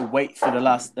as we await for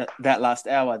that last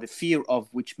hour, the fear of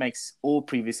which makes all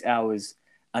previous hours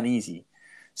uneasy.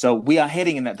 So we are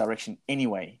heading in that direction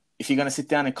anyway. If you're going to sit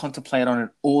down and contemplate on it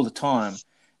all the time,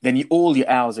 then all your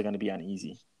hours are going to be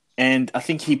uneasy. And I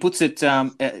think he puts it.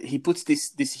 He puts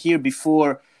this here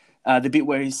before the bit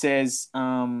where he says,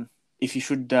 "If you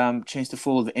should chance to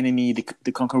fall the enemy,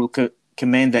 the conqueror will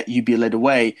command that you be led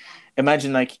away."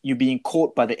 Imagine like you're being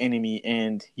caught by the enemy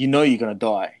and you're going to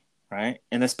die, right?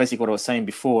 And that's basically what I was saying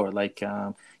before. Like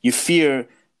you fear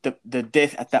the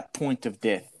death at that point of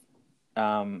death,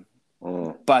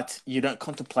 but you don't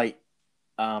contemplate,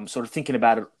 sort of thinking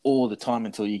about it all the time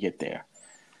until you get there.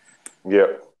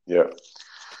 Yeah.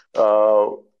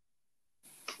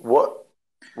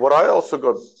 What I also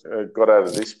got out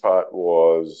of this part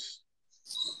was,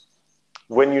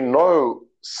 when you know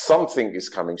something is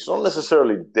coming, it's not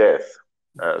necessarily death.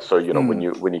 So when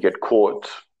you get caught,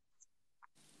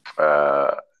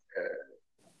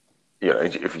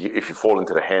 if you fall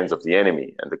into the hands of the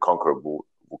enemy, and the conqueror will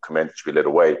command that you be led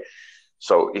away.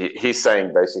 So he's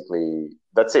saying basically,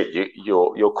 that's it.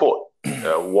 You're caught.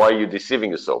 Why are you deceiving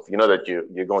yourself? You know that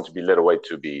you're going to be led away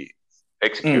to be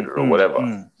executed or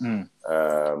whatever.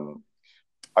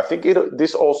 I think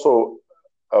this also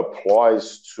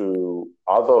applies to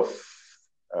other,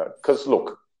 because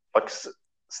look, like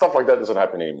stuff like that doesn't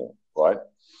happen anymore, right?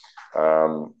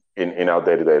 In our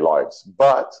day-to-day lives,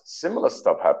 but similar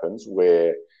stuff happens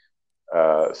where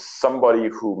somebody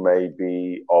who may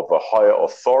be of a higher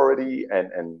authority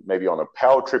and maybe on a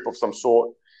power trip of some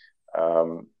sort,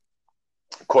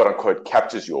 quote unquote,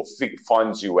 captures you or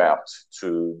finds you out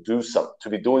to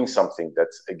be doing something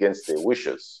that's against their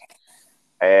wishes.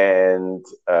 And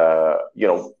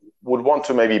would want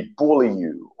to maybe bully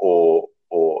you or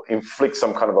inflict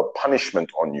some kind of a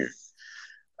punishment on you.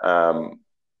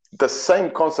 The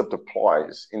same concept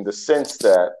applies in the sense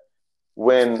that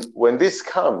when this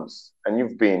comes and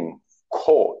you've been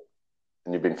caught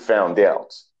and you've been found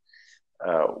out,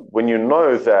 when you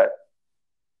know that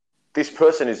this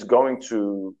person is going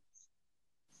to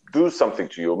do something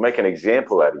to you or make an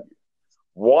example out of you,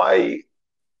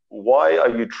 why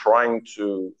are you trying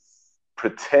to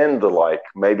pretend like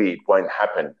maybe it won't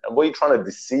happen? And why are you trying to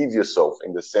deceive yourself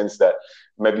in the sense that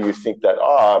maybe you think that,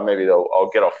 maybe I'll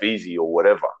get off easy or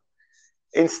whatever?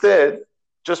 Instead,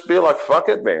 just be like, fuck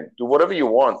it, man. Do whatever you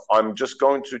want. I'm just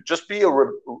going to just be a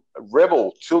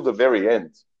rebel till the very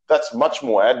end. That's much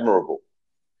more admirable.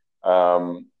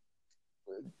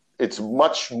 It's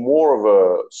much more of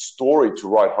a story to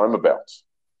write home about,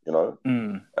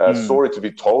 a story to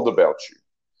be told about you.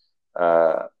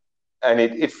 And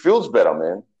it feels better,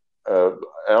 man. And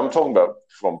I'm talking about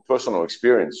from personal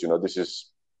experience. This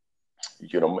is,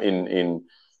 in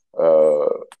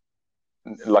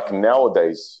like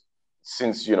nowadays,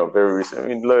 since, very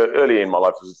recent, earlier in my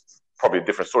life was probably a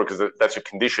different story because that's your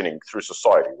conditioning through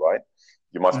society, right?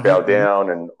 You must bow down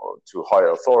and to higher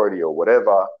authority or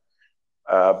whatever.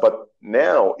 But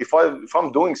now, if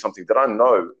I'm doing something that I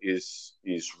know is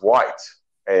right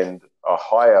and a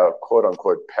higher quote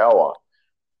unquote power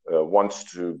wants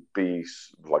to be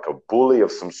like a bully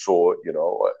of some sort,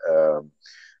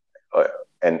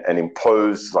 and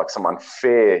impose like some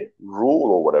unfair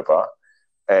rule or whatever,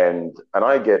 and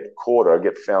I get caught or I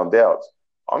get found out,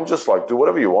 I'm just like, do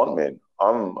whatever you want, man.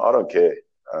 I don't care,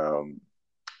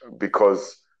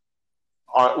 because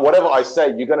whatever I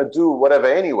say, you're going to do whatever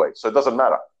anyway. So it doesn't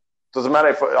matter. It doesn't matter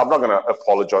if I'm not going to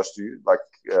apologize to you,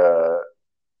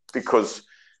 because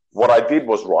what I did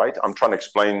was right. I'm trying to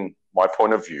explain my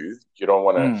point of view. You don't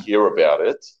want to hear about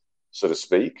it, so to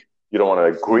speak. You don't want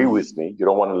to agree with me. You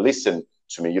don't want to listen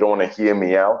to me. You don't want to hear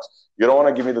me out. You don't want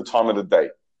to give me the time of the day.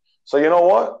 So you know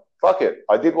what? Fuck it.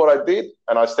 I did what I did,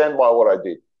 and I stand by what I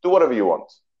did. Do whatever you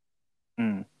want.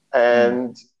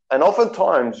 And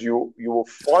oftentimes you will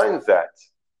find that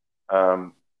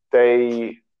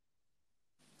they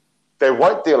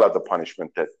won't deal out the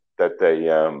punishment that they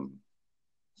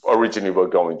originally were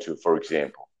going to, for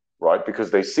example, right?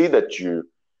 Because they see that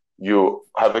you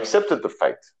have accepted the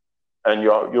fate and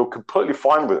you're completely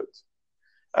fine with it,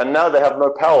 and now they have no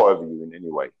power over you in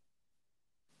any way.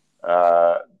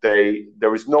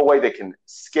 There is no way they can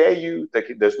scare you.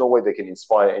 There's no way they can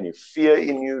inspire any fear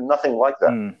in you. Nothing like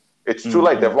that. It's too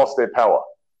late. They've lost their power.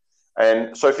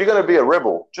 And so if you're going to be a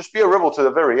rebel, just be a rebel to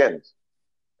the very end.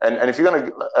 And if you're going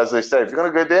to, as they say, if you're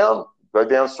going to go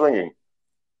down swinging,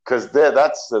 because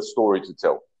that's the story to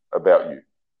tell about you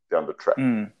down the track.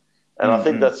 And I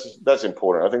think that's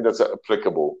important. I think that's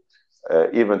applicable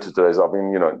even to today's. I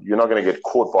mean, you're not going to get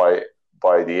caught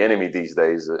by the enemy these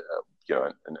days, and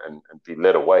be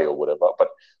led away or whatever. But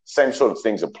same sort of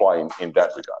things apply in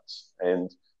that regards.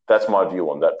 And that's my view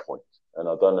on that point. And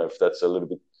I don't know if that's a little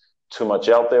bit too much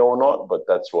out there or not, but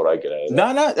that's what I get out of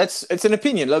that. No, it's an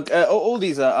opinion. Look, all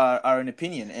these are an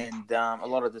opinion, and a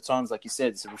lot of the times, like you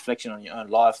said, it's a reflection on your own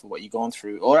life, or what you've gone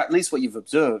through, or at least what you've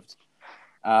observed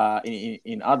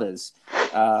in others.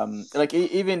 Like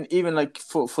even like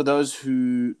for those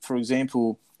who, for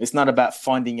example, it's not about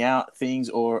finding out things,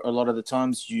 or a lot of the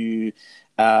times you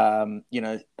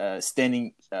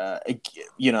standing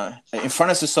in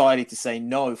front of society to say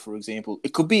no, for example.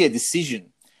 It could be a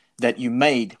decision that you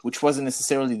made which wasn't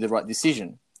necessarily the right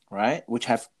decision, right? Which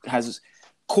has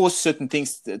caused certain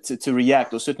things to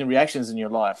react, or certain reactions in your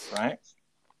life, right?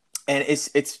 And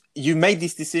it's you made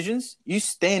these decisions, you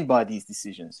stand by these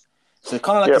decisions. So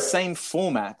kind of like the same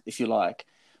format, if you like,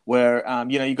 where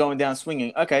you're going down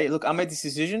swinging. Okay, look, I made this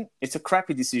decision. It's a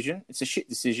crappy decision. It's a shit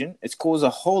decision. It's caused a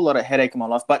whole lot of headache in my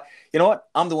life. But you know what?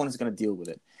 I'm the one who's going to deal with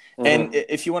it. And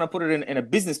if you want to put it in a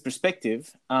business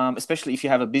perspective, especially if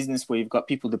you have a business where you've got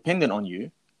people dependent on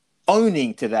you,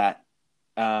 owning to that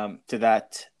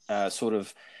sort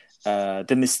of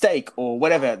the mistake or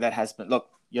whatever that has been. Look,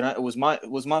 it was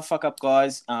my fuck up,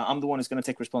 guys. I'm the one who's going to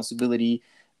take responsibility.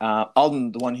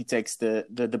 I'm the one who takes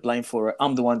the blame for it.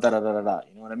 I'm the one, da da da da da.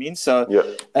 You know what I mean? So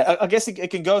I guess it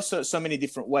can go so many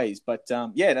different ways. But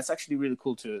that's actually really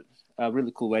cool a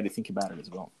really cool way to think about it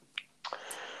as well.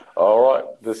 All right,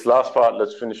 this last part,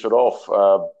 let's finish it off.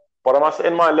 But I must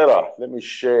end my letter. Let me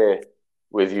share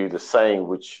with you the saying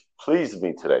which pleased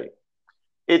me today.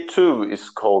 It too is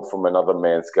called from another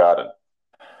man's garden.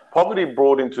 Poverty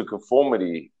brought into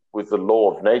conformity with the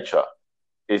law of nature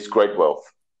is great wealth.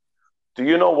 Do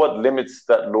you know what limits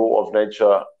that law of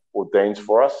nature ordains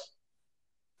for us?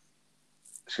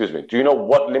 excuse me, do you know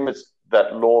what limits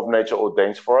that law of nature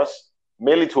ordains for us?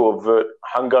 Merely to avert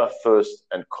hunger, thirst,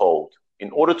 and cold.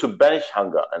 In order to banish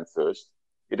hunger and thirst,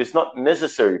 it is not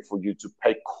necessary for you to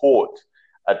pay court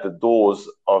at the doors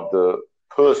of the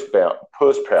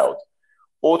purse-proud,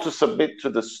 or to submit to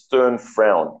the stern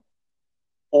frown,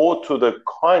 or to the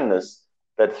kindness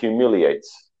that humiliates.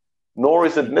 Nor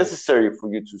is it necessary for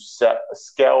you to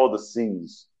scour the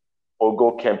seas or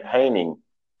go campaigning.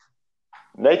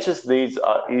 Nature's needs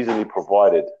are easily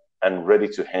provided and ready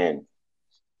to hand.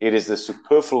 It is the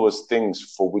superfluous things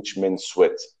for which men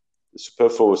sweat, the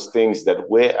superfluous things that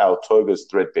wear our togas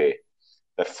threadbare,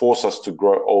 that force us to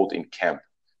grow old in camp,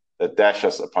 that dash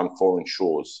us upon foreign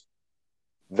shores.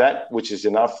 That which is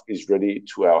enough is ready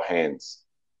to our hands.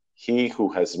 He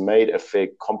who has made a fair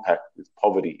compact with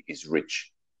poverty is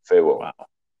rich. Farewell. Wow.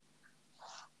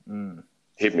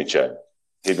 Hit me, Chad.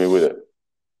 Hit me with it.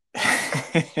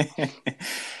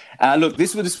 Look,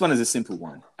 this one is a simple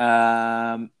one.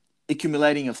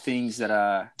 Accumulating of things that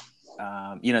are,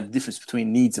 the difference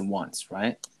between needs and wants,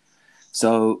 right?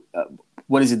 So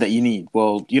what is it that you need?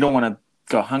 Well, you don't want to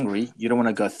go hungry, you don't want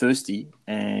to go thirsty,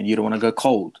 and you don't want to go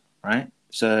cold, right?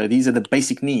 So these are the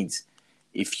basic needs.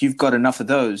 If you've got enough of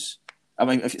those,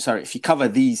 if you cover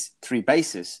these three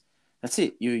bases, that's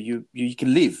it. You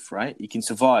can live, right? You can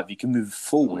survive. You can move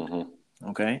forward. Mm-hmm.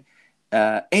 Okay.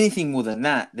 Anything more than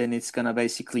that, then it's gonna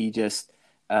basically just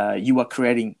you are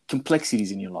creating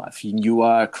complexities in your life. You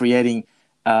are creating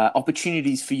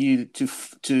opportunities for you to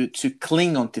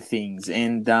cling onto things,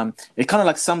 and it kind of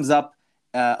like sums up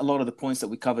a lot of the points that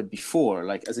we covered before.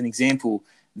 Like as an example,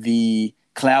 the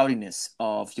cloudiness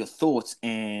of your thoughts,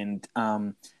 and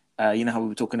how we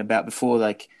were talking about before,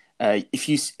 like.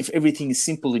 If everything is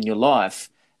simple in your life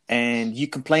and you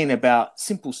complain about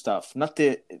simple stuff, not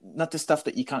the stuff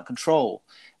that you can't control,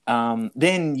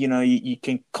 then you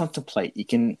can contemplate, you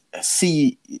can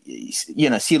see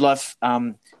life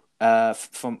from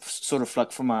sort of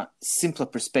like from a simpler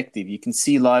perspective. You can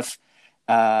see life,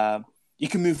 you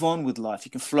can move on with life, you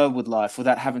can flow with life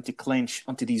without having to clench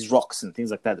onto these rocks and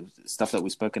things like that, stuff that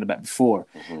we've spoken about before.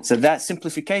 Mm-hmm. So that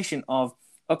simplification of,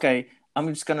 okay, I'm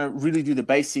just going to really do the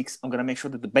basics. I'm going to make sure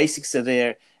that the basics are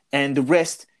there. And the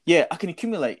rest, I can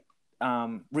accumulate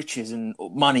riches and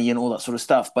money and all that sort of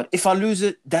stuff. But if I lose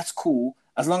it, that's cool,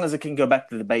 as long as I can go back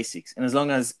to the basics. And as long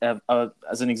as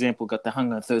an example, got the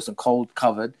hunger, thirst, and cold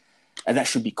covered, that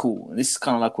should be cool. And this is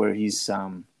kind of like where he's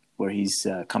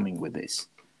coming with this.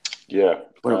 Yeah.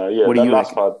 What that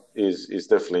last part is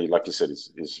definitely, like you said,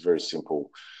 is very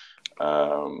simple.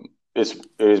 It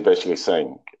is basically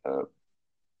saying...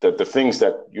 that the things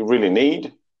that you really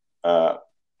need are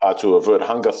to avert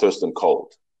hunger, thirst, and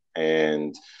cold.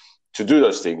 And to do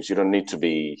those things, you don't need to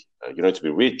be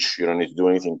rich. You don't need to do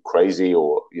anything crazy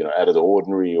or out of the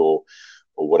ordinary or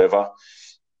whatever.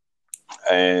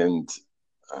 And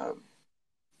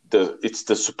it's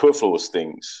the superfluous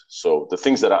things. So the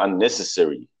things that are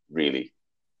unnecessary, really,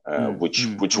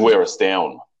 which wear us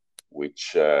down,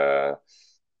 which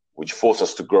force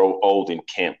us to grow old in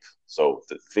camp. So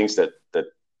the things that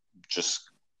just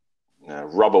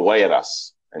rub away at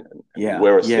us and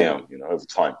wear us down, over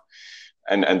time.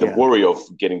 And the worry of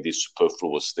getting these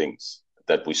superfluous things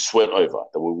that we sweat over,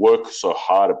 that we work so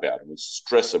hard about and we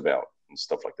stress about and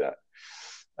stuff like that.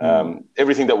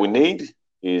 Everything that we need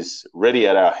is ready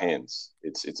at our hands.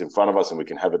 It's in front of us and we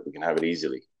can have it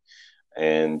easily.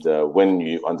 And when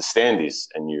you understand this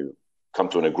and you come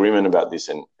to an agreement about this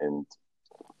and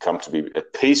come to be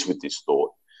at peace with this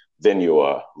thought, then you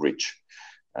are rich.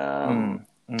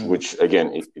 Which again,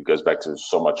 it goes back to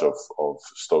so much of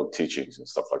Stoic teachings and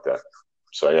stuff like that.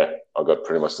 So I got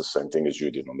pretty much the same thing as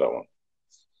you did on that one.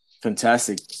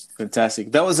 Fantastic.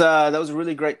 That was a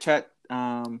really great chat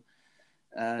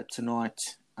tonight,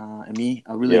 Ami.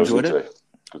 I really enjoyed it.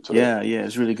 Yeah,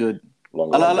 it's really good.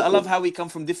 I love how we come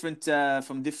from different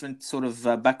sort of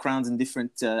backgrounds and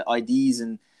different ideas,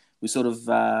 and we sort of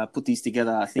put these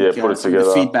together. I think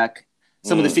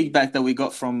some of the feedback that we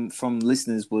got from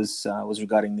listeners was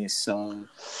regarding this. So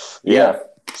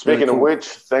Speaking of which,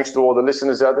 thanks to all the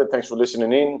listeners out there. Thanks for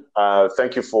listening in.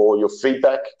 Thank you for your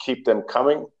feedback. Keep them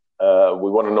coming. We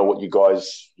want to know what you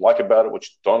guys like about it, what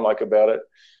you don't like about it.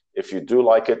 If you do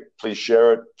like it, please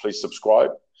share it. Please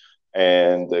subscribe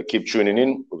and keep tuning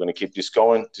in. We're going to keep this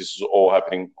going. This is all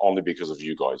happening only because of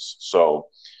you guys. So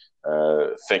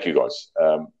thank you guys.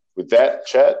 With that,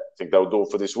 chat, I think that'll do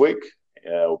it for this week.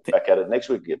 We'll be back at it next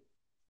week again.